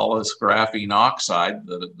soldiers call this graphene oxide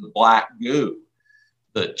the black goo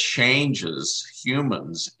that changes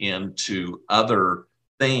humans into other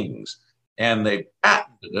things. And they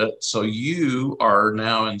patented it, so you are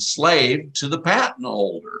now enslaved to the patent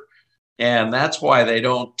holder. And that's why they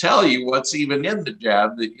don't tell you what's even in the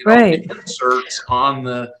jab. That the inserts on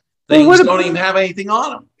the things don't even have anything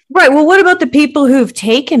on them. Right. Well, what about the people who've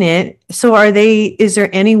taken it? So is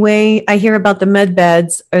there any way, I hear about the med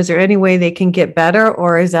beds, is there any way they can get better,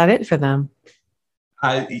 or is that it for them?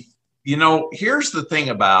 Here's the thing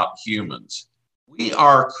about humans. We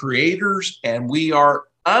are creators and we are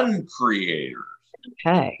uncreators.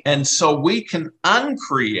 Okay. And so we can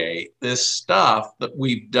uncreate this stuff that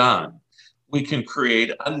we've done. We can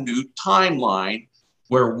create a new timeline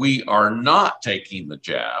where we are not taking the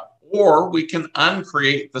jab, or we can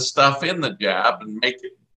uncreate the stuff in the jab and make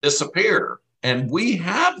it disappear. And we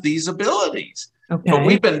have these abilities. Okay. But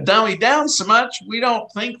we've been dummied down so much, we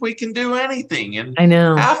don't think we can do anything. And I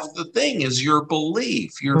know. half the thing is your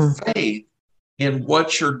belief, your faith in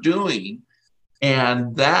what you're doing.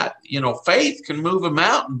 And that, faith can move a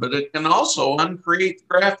mountain, but it can also uncreate the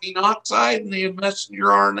graphene oxide and the messenger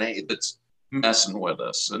RNA that's messing with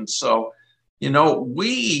us. And so,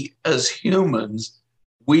 we as humans,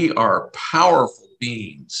 we are powerful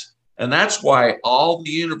beings. And that's why all the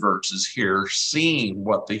universe is here seeing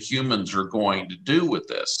what the humans are going to do with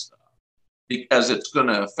this stuff, because it's going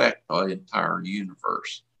to affect the entire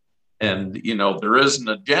universe. And, there is an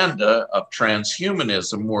agenda of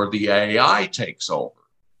transhumanism where the AI takes over.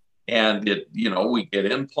 And we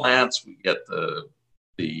get implants, we get the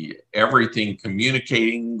everything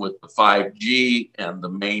communicating with the 5G and the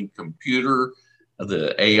main computer.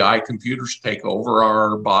 The AI computers take over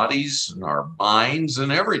our bodies and our minds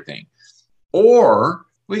and everything. Or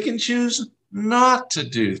we can choose not to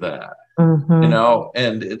do that.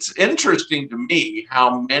 And it's interesting to me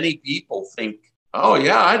how many people think, oh,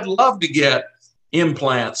 yeah, I'd love to get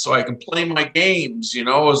implants so I can play my games,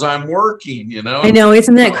 as I'm working, I know.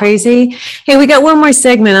 Isn't that crazy? Hey, we got one more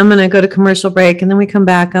segment. I'm going to go to commercial break, and then we come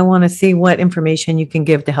back. I want to see what information you can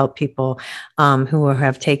give to help people who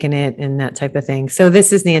have taken it and that type of thing. So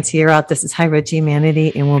this is Nancy Year Out. This is High Road to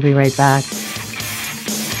Humanity, and we'll be right back.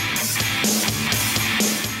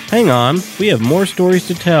 Hang on, we have more stories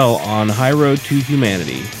to tell on High Road to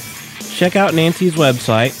Humanity. Check out Nancy's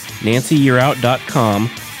website, nancyyearout.com,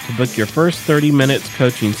 to book your first 30 minutes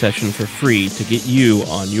coaching session for free to get you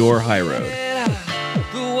on your high road.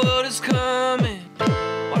 The world is coming.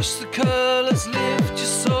 Watch the colors lift your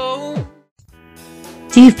soul.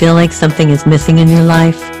 Do you feel like something is missing in your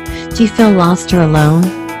life? Do you feel lost or alone?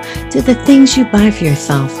 Do the things you buy for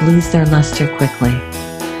yourself lose their luster quickly?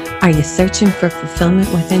 Are you searching for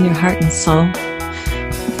fulfillment within your heart and soul?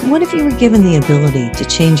 What if you were given the ability to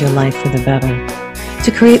change your life for the better,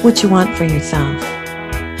 to create what you want for yourself?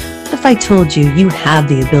 What if I told you you have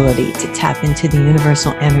the ability to tap into the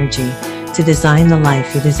universal energy to design the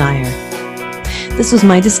life you desire? This was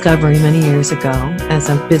my discovery many years ago. As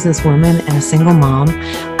a businesswoman and a single mom,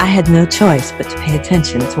 I had no choice but to pay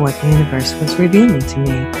attention to what the universe was revealing to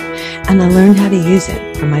me, and I learned how to use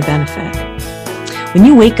it for my benefit. When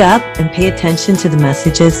you wake up and pay attention to the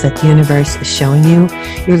messages that the universe is showing you,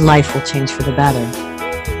 your life will change for the better.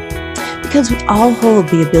 Because we all hold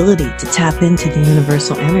the ability to tap into the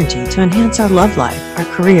universal energy to enhance our love life, our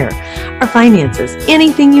career, our finances,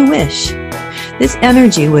 anything you wish. This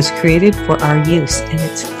energy was created for our use, and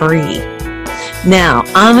it's free. Now,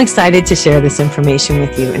 I'm excited to share this information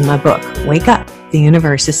with you in my book, Wake Up, The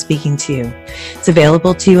Universe is Speaking to You. It's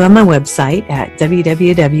available to you on my website at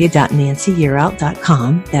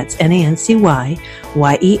www.nancyyearout.com. That's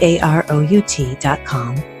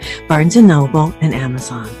NancyYearout.com, Barnes & Noble, and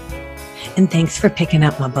Amazon. And thanks for picking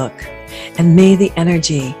up my book. And may the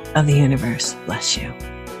energy of the universe bless you.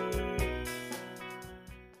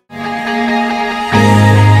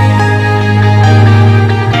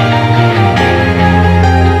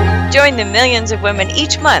 Join the millions of women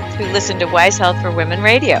each month who listen to Wise Health for Women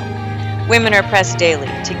Radio. Women are pressed daily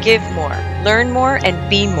to give more, learn more, and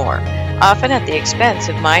be more, often at the expense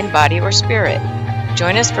of mind, body, or spirit.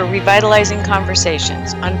 Join us for revitalizing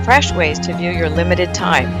conversations on fresh ways to view your limited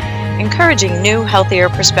time, encouraging new, healthier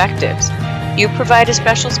perspectives. You provide a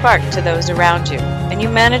special spark to those around you, and you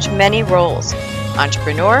manage many roles: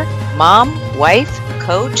 entrepreneur, mom, wife,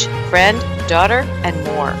 coach, friend, daughter, and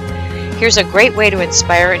more. Here's a great way to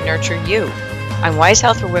inspire and nurture you. On Wise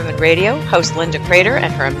Health for Women Radio, host Linda Crater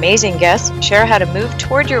and her amazing guests share how to move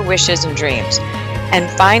toward your wishes and dreams and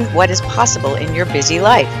find what is possible in your busy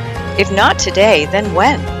life. If not today, then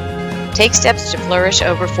when? Take steps to flourish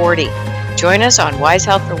over 40. Join us on Wise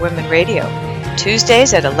Health for Women Radio,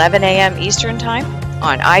 Tuesdays at 11 a.m. Eastern Time,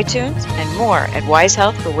 on iTunes, and more at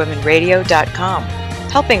wisehealthforwomenradio.com,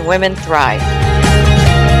 helping women thrive.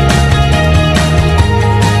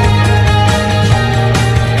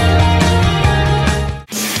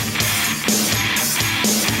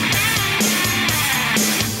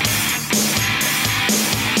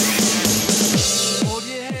 Hold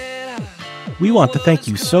your head We want to thank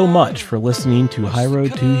you so much for listening to High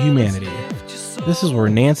Road to Humanity. This is where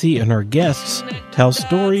Nancy and her guests tell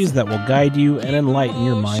stories that will guide you and enlighten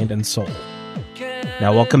your mind and soul.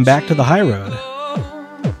 Now welcome back to the High Road.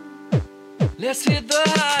 Let's hit the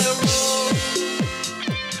high road.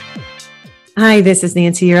 Hi, this is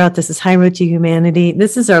Nancy Year Out. This is High Road to Humanity.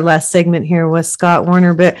 This is our last segment here with Scott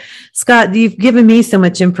Warner. But Scott, you've given me so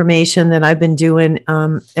much information that I've been doing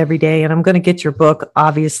every day. And I'm going to get your book,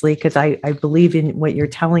 obviously, because I believe in what you're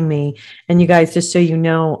telling me. And you guys, just so you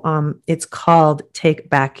know, it's called Take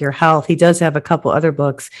Back Your Health. He does have a couple other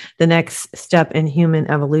books, The Next Step in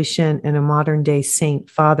Human Evolution and a Modern Day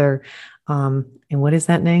Saint Father. And what is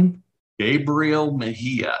that name? Gabriel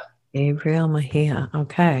Mejia. Gabriel Mejia.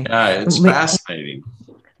 Okay. Yeah, it's fascinating.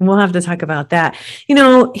 We'll have to talk about that. You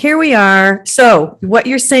know, here we are. So what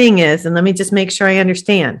you're saying is, and let me just make sure I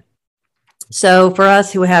understand. So for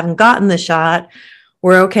us who haven't gotten the shot,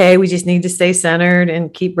 we're okay. We just need to stay centered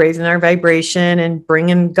and keep raising our vibration and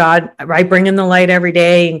bringing God, right? Bringing the light every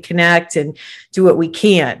day and connect and do what we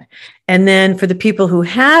can. And then for the people who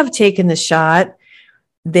have taken the shot,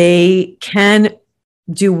 they can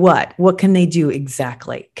do what? What can they do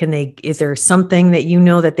exactly? Is there something that you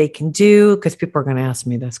know that they can do? Because people are going to ask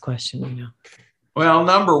me this question, you know. Well,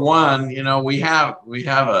 number one, you know, we have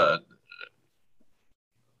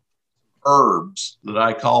herbs that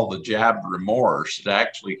I call the jabbed remorse that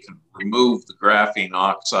actually can remove the graphene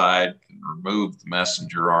oxide, can remove the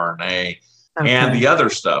messenger RNA, and the other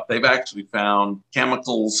stuff. They've actually found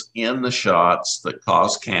chemicals in the shots that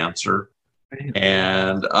cause cancer.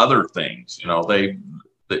 And other things, you know,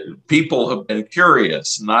 people have been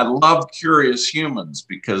curious, and I love curious humans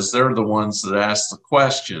because they're the ones that ask the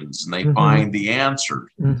questions and they find the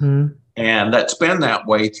answers. And that's been that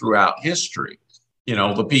way throughout history. You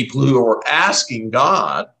know, the people who are asking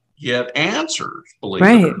God get answers, believe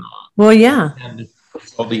it or not. Well, yeah. And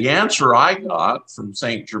so the answer I got from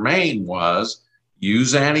St. Germain was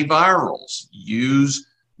use antivirals, use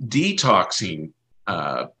detoxing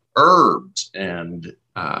herbs. And,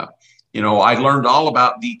 you know, I learned all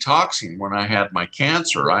about detoxing when I had my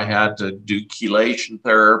cancer. I had to do chelation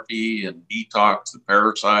therapy and detox the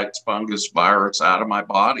parasites, fungus, virus out of my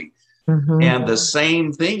body. And the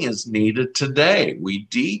same thing is needed today. We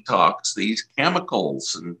detox these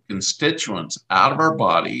chemicals and constituents out of our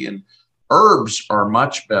body, and herbs are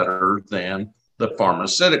much better than the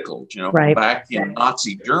pharmaceuticals. You know, back in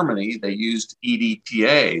Nazi Germany, they used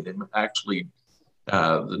EDTA. They actually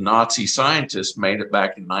the Nazi scientists made it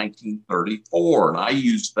back in 1934, and I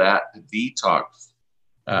used that to detox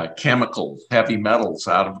chemicals, heavy metals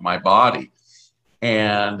out of my body.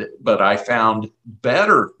 But I found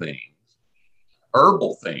better things,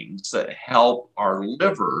 herbal things that help our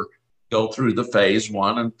liver go through the phase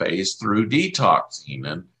 1 and phase 3 detoxing.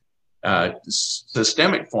 And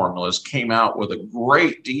Systemic Formulas came out with a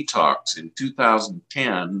great detox in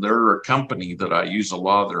 2010. They're a company that I use a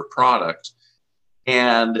lot of their products.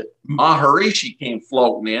 And Maharishi came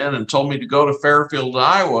floating in and told me to go to Fairfield,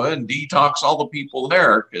 Iowa and detox all the people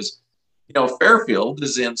there because, you know, Fairfield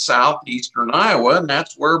is in southeastern Iowa, and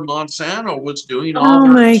that's where Monsanto was doing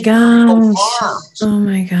all their farms. Oh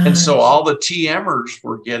my gosh. And so all the TMers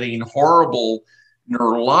were getting horrible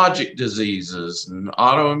neurologic diseases and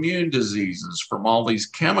autoimmune diseases from all these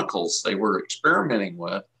chemicals they were experimenting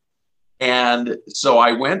with. And so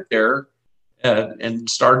I went there and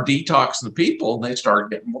started detoxing the people, and they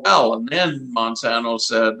started getting well. And then Monsanto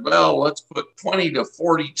said, well, let's put 20 to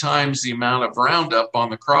 40 times the amount of Roundup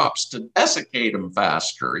on the crops to desiccate them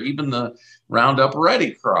faster, even the Roundup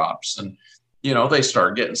ready crops. And, you know, they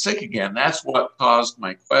started getting sick again. That's what caused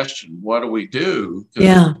my question. What do we do?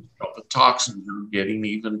 Yeah. You know, the toxins are getting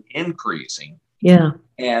even increasing. Yeah.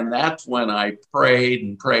 And that's when I prayed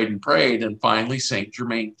and prayed and prayed. And finally, St.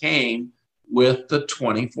 Germain came with the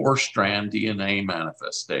 24-strand DNA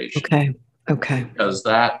manifestation. Okay. Because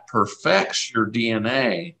that perfects your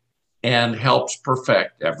DNA and helps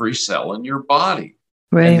perfect every cell in your body.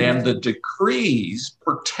 Right. And then the decrees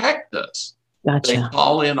protect us. Gotcha. They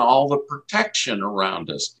call in all the protection around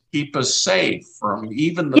us to keep us safe from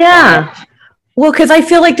even the fire. Well, because I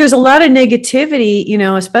feel like there's a lot of negativity, you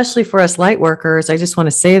know, especially for us light workers. I just want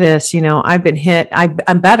to say this, you know, I've been hit.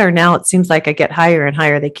 I'm better now. It seems like I get higher and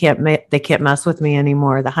higher. They can't mess with me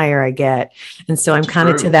anymore the higher I get. And so I'm kind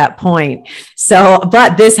of to that point. So,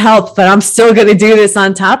 but this helps, but I'm still going to do this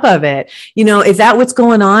on top of it. You know, is that what's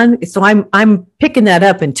going on? So I'm picking that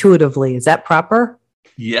up intuitively. Is that proper?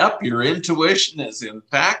 Yep. Your intuition is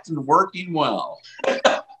intact and working well.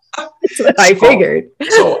 That's what I figured.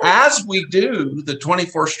 So as we do the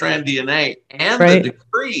 24-strand DNA and Right. the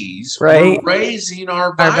decrees, Right. we're raising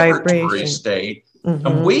our Our vibratory vibration. state. Mhm.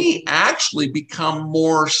 And we actually become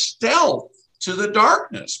more stealth to the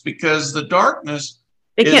darkness, because the darkness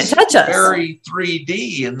They can't is touch us. very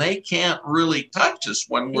 3D, and they can't really touch us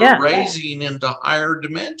when we're Yeah. raising into higher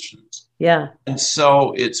dimensions. Yeah. And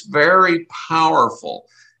so it's very powerful.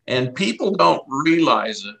 And people don't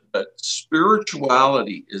realize it, but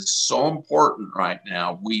spirituality is so important right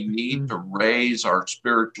now. We need to raise our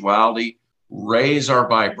spirituality, raise our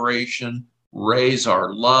vibration, raise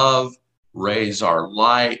our love, raise our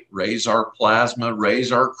light, raise our plasma,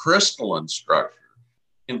 raise our crystalline structure.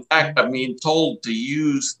 In fact, I'm being told to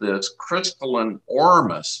use this crystalline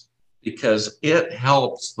Ormus because it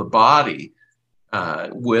helps the body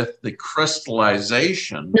with the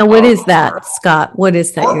crystallization. Now, what is that, Scott? What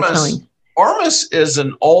is that you're telling? Ormus is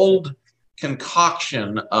an old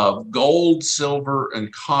concoction of gold, silver,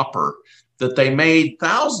 and copper that they made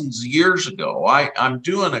thousands of years ago. I'm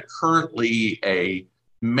doing currently a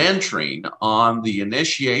mentoring on the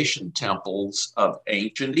initiation temples of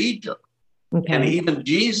ancient Egypt. Okay. And even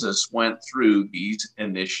Jesus went through these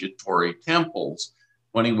initiatory temples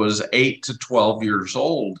when he was 8 to 12 years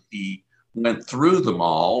old. He went through them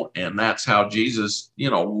all, and that's how Jesus,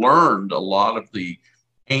 learned a lot of the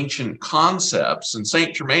ancient concepts. And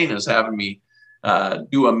Saint Germain is having me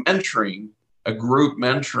do a group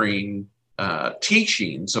mentoring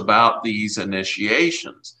teachings about these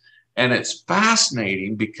initiations. And it's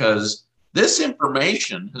fascinating because this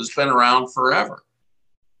information has been around forever.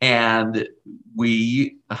 And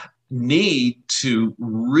we need to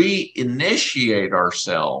reinitiate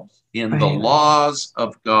ourselves in the laws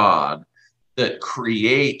of God that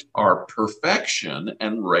create our perfection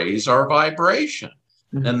and raise our vibration.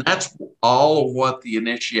 Mm-hmm. And that's all of what the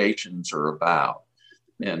initiations are about.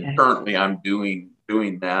 And currently I'm doing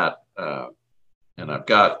that. And I've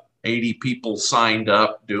got 80 people signed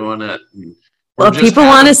up doing it. And well, if people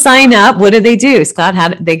want to sign up, what do they do, Scott? How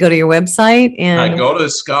do they go to your website? And go to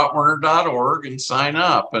scottwerner.org and sign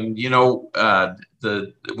up. And,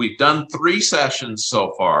 we've done 3 sessions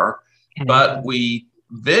so far, but we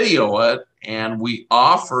video it and we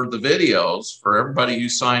offer the videos for everybody who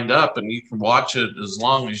signed up, and you can watch it as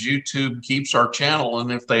long as YouTube keeps our channel.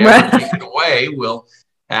 And if they ever take it away, we'll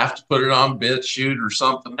have to put it on BitChute or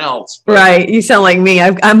something else. But, right. You sound like me.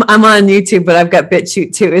 I'm on YouTube, but I've got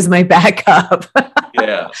BitChute too as my backup.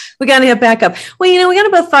 Yeah. We got to have backup. Well, we got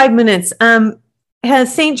about 5 minutes.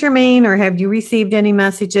 Has Saint Germain, or have you received any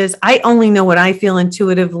messages? I only know what I feel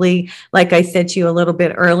intuitively. Like I said to you a little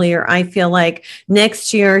bit earlier, I feel like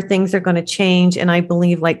next year things are going to change. And I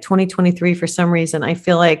believe like 2023, for some reason, I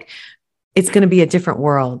feel like it's going to be a different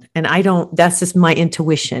world. And that's just my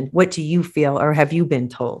intuition. What do you feel, or have you been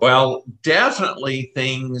told? Well, definitely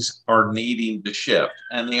things are needing to shift,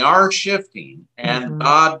 and they are shifting, and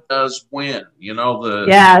God does win.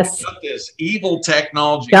 This evil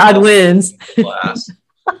technology. God wins.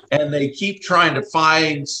 And they keep trying to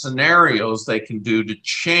find scenarios they can do to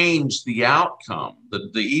change the outcome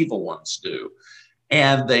that the evil ones do.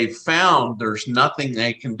 And they found there's nothing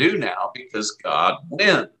they can do now because God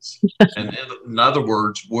wins. And in other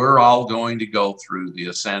words, we're all going to go through the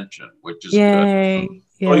ascension, which is good.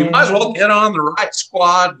 So you might as well get on the right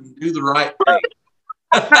squad and do the right thing.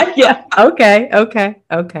 Yeah. Okay.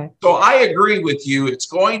 So I agree with you. It's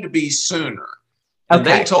going to be sooner. And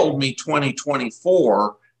they told me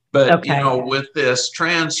 2024. But, with this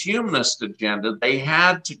transhumanist agenda, they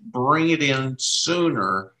had to bring it in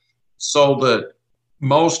sooner so that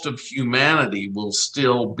most of humanity will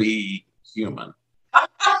still be human.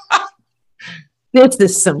 This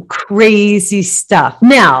is some crazy stuff.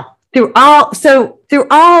 Now, through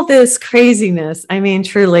all this craziness,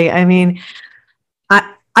 truly, I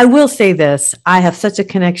will say this. I have such a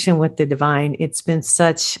connection with the divine. It's been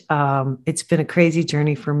it's been a crazy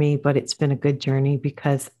journey for me, but it's been a good journey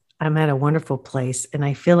because I'm at a wonderful place, and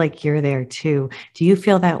I feel like you're there too. Do you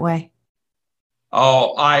feel that way?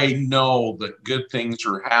 Oh, I know that good things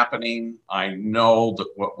are happening. I know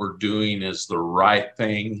that what we're doing is the right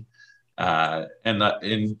thing. And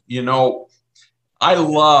I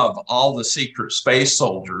love all the secret space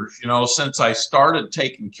soldiers. Since I started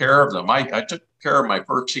taking care of them, I took care of my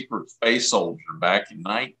first secret space soldier back in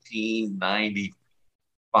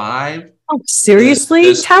 1995. Oh,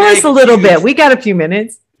 seriously? Tell us a little bit. We got a few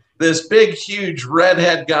minutes. This big, huge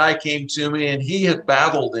redhead guy came to me, and he had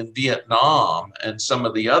battled in Vietnam and some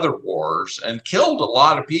of the other wars and killed a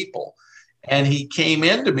lot of people. And he came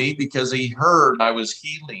into me because he heard I was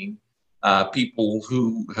healing people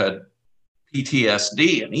who had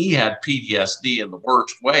PTSD, and he had PTSD in the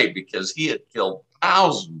worst way because he had killed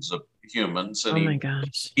thousands of humans, and Oh my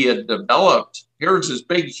gosh. he had developed, here's this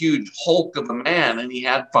big, huge hulk of a man, and he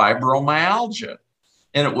had fibromyalgia.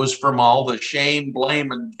 And it was from all the shame,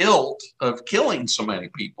 blame, and guilt of killing so many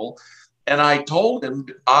people. And I told him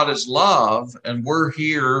God is love, and we're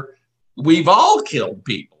here. We've all killed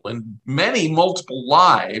people in many multiple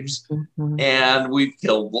lives, and we've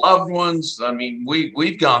killed loved ones. I mean,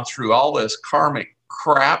 we've gone through all this karmic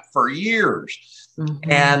crap for years.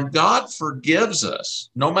 And God forgives us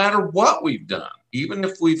no matter what we've done. Even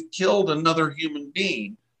if we've killed another human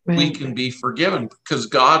being, we can be forgiven because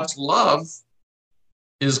God's love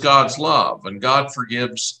is God's love, and God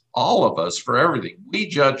forgives all of us for everything. We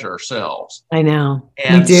judge ourselves. I know.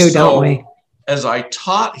 And we do, so, don't we? As I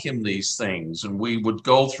taught him these things, and we would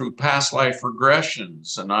go through past life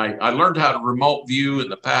regressions, and I learned how to remote view in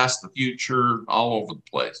the past, the future, all over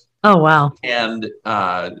the place. Oh, wow. And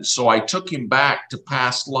so I took him back to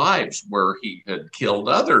past lives where he had killed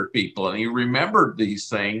other people, and he remembered these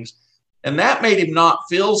things. And that made him not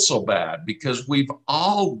feel so bad because we've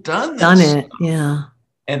all done this. Done it, yeah.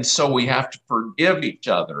 And so we have to forgive each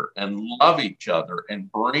other and love each other and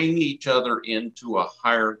bring each other into a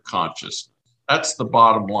higher consciousness. That's the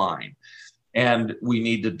bottom line. And we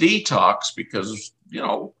need to detox because,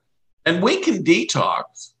 and we can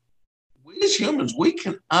detox. We as humans, we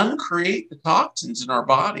can uncreate the toxins in our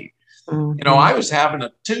body. I was having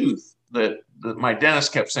a tooth that my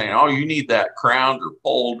dentist kept saying, oh, you need that crowned or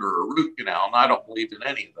pulled or a root canal. And I don't believe in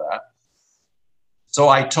any of that. So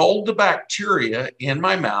I told the bacteria in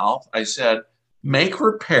my mouth, I said, make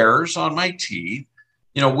repairs on my teeth.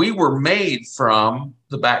 We were made from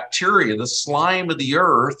the bacteria, the slime of the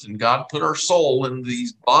earth, and God put our soul in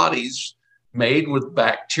these bodies made with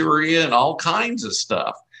bacteria and all kinds of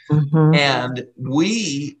stuff. And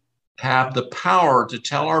we have the power to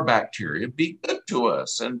tell our bacteria, be good to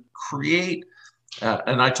us and create.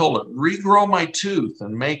 And I told it, regrow my tooth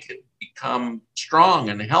and make it become strong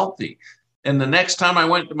and healthy. And the next time I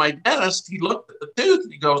went to my dentist, he looked at the tooth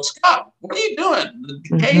and he goes, Scott, what are you doing? The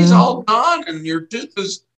decay's all gone and your tooth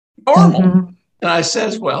is normal. And I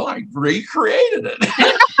says, well, I recreated it.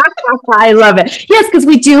 I love it. Yes, because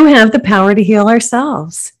we do have the power to heal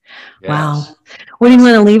ourselves. Yes. Wow. What do you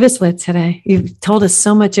want to leave us with today? You've told us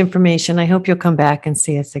so much information. I hope you'll come back and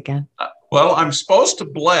see us again. Well, I'm supposed to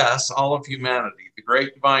bless all of humanity. The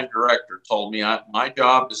great divine director told me my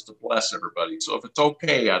job is to bless everybody. So if it's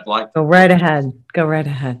okay, I'd like to. Go right ahead. Go right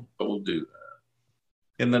ahead. We'll do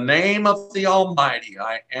that. In the name of the Almighty,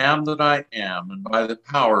 I am that I am, and by the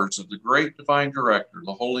powers of the great divine director,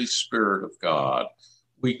 the Holy Spirit of God,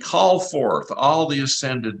 we call forth all the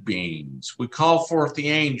ascended beings. We call forth the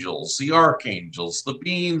angels, the archangels, the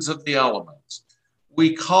beings of the elements.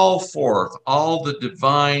 We call forth all the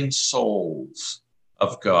divine souls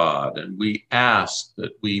of God, and we ask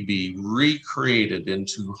that we be recreated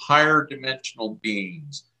into higher dimensional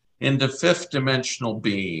beings, into fifth dimensional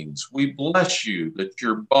beings. We bless you that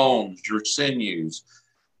your bones, your sinews,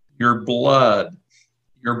 your blood,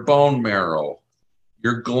 your bone marrow,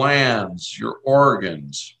 your glands, your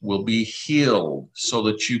organs will be healed so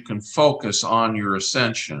that you can focus on your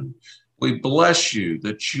ascension. We bless you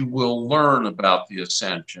that you will learn about the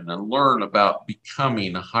ascension and learn about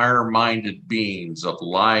becoming higher-minded beings of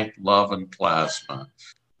light, love, and plasma.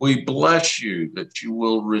 We bless you that you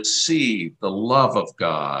will receive the love of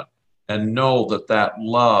God and know that that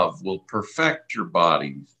love will perfect your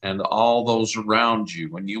bodies and all those around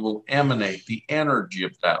you, and you will emanate the energy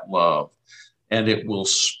of that love, and it will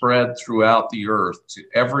spread throughout the earth to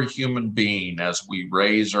every human being as we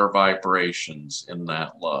raise our vibrations in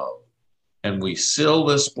that love. And we seal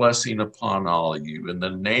this blessing upon all of you in the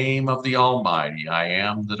name of the Almighty, I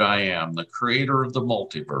am that I am, the creator of the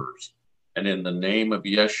multiverse, and in the name of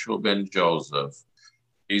Yeshua ben Joseph,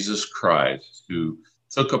 Jesus Christ, who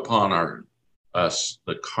took upon us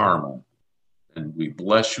the karma. And we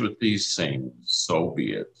bless you with these things. So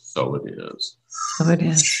be it. So it is. So it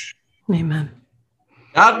is. Amen.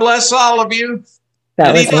 God bless all of you.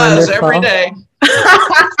 That was wonderful. Every day.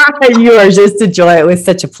 You are just a joy. It was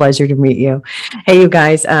such a pleasure to meet you. Hey, you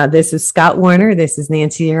guys, this is Scott Warner. This is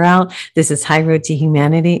Nancy Yearout. This is High Road to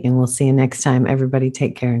Humanity, and we'll see you next time. Everybody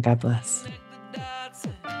take care and God bless.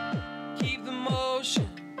 Keep the motion.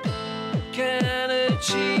 Can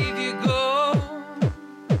achieve your goal.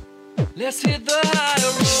 Let's hit the high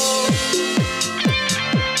road.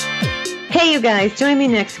 Hey, you guys, join me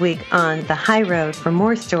next week on The High Road for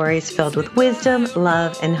more stories filled with wisdom,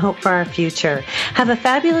 love, and hope for our future. Have a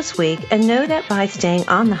fabulous week, and know that by staying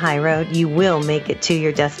on the high road, you will make it to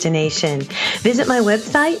your destination. Visit my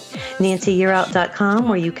website, nancyyearout.com,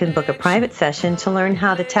 where you can book a private session to learn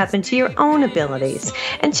how to tap into your own abilities.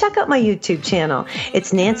 And check out my YouTube channel.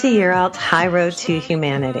 It's Nancy Yearout's High Road to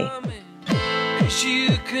Humanity.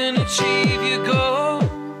 You can achieve your goals.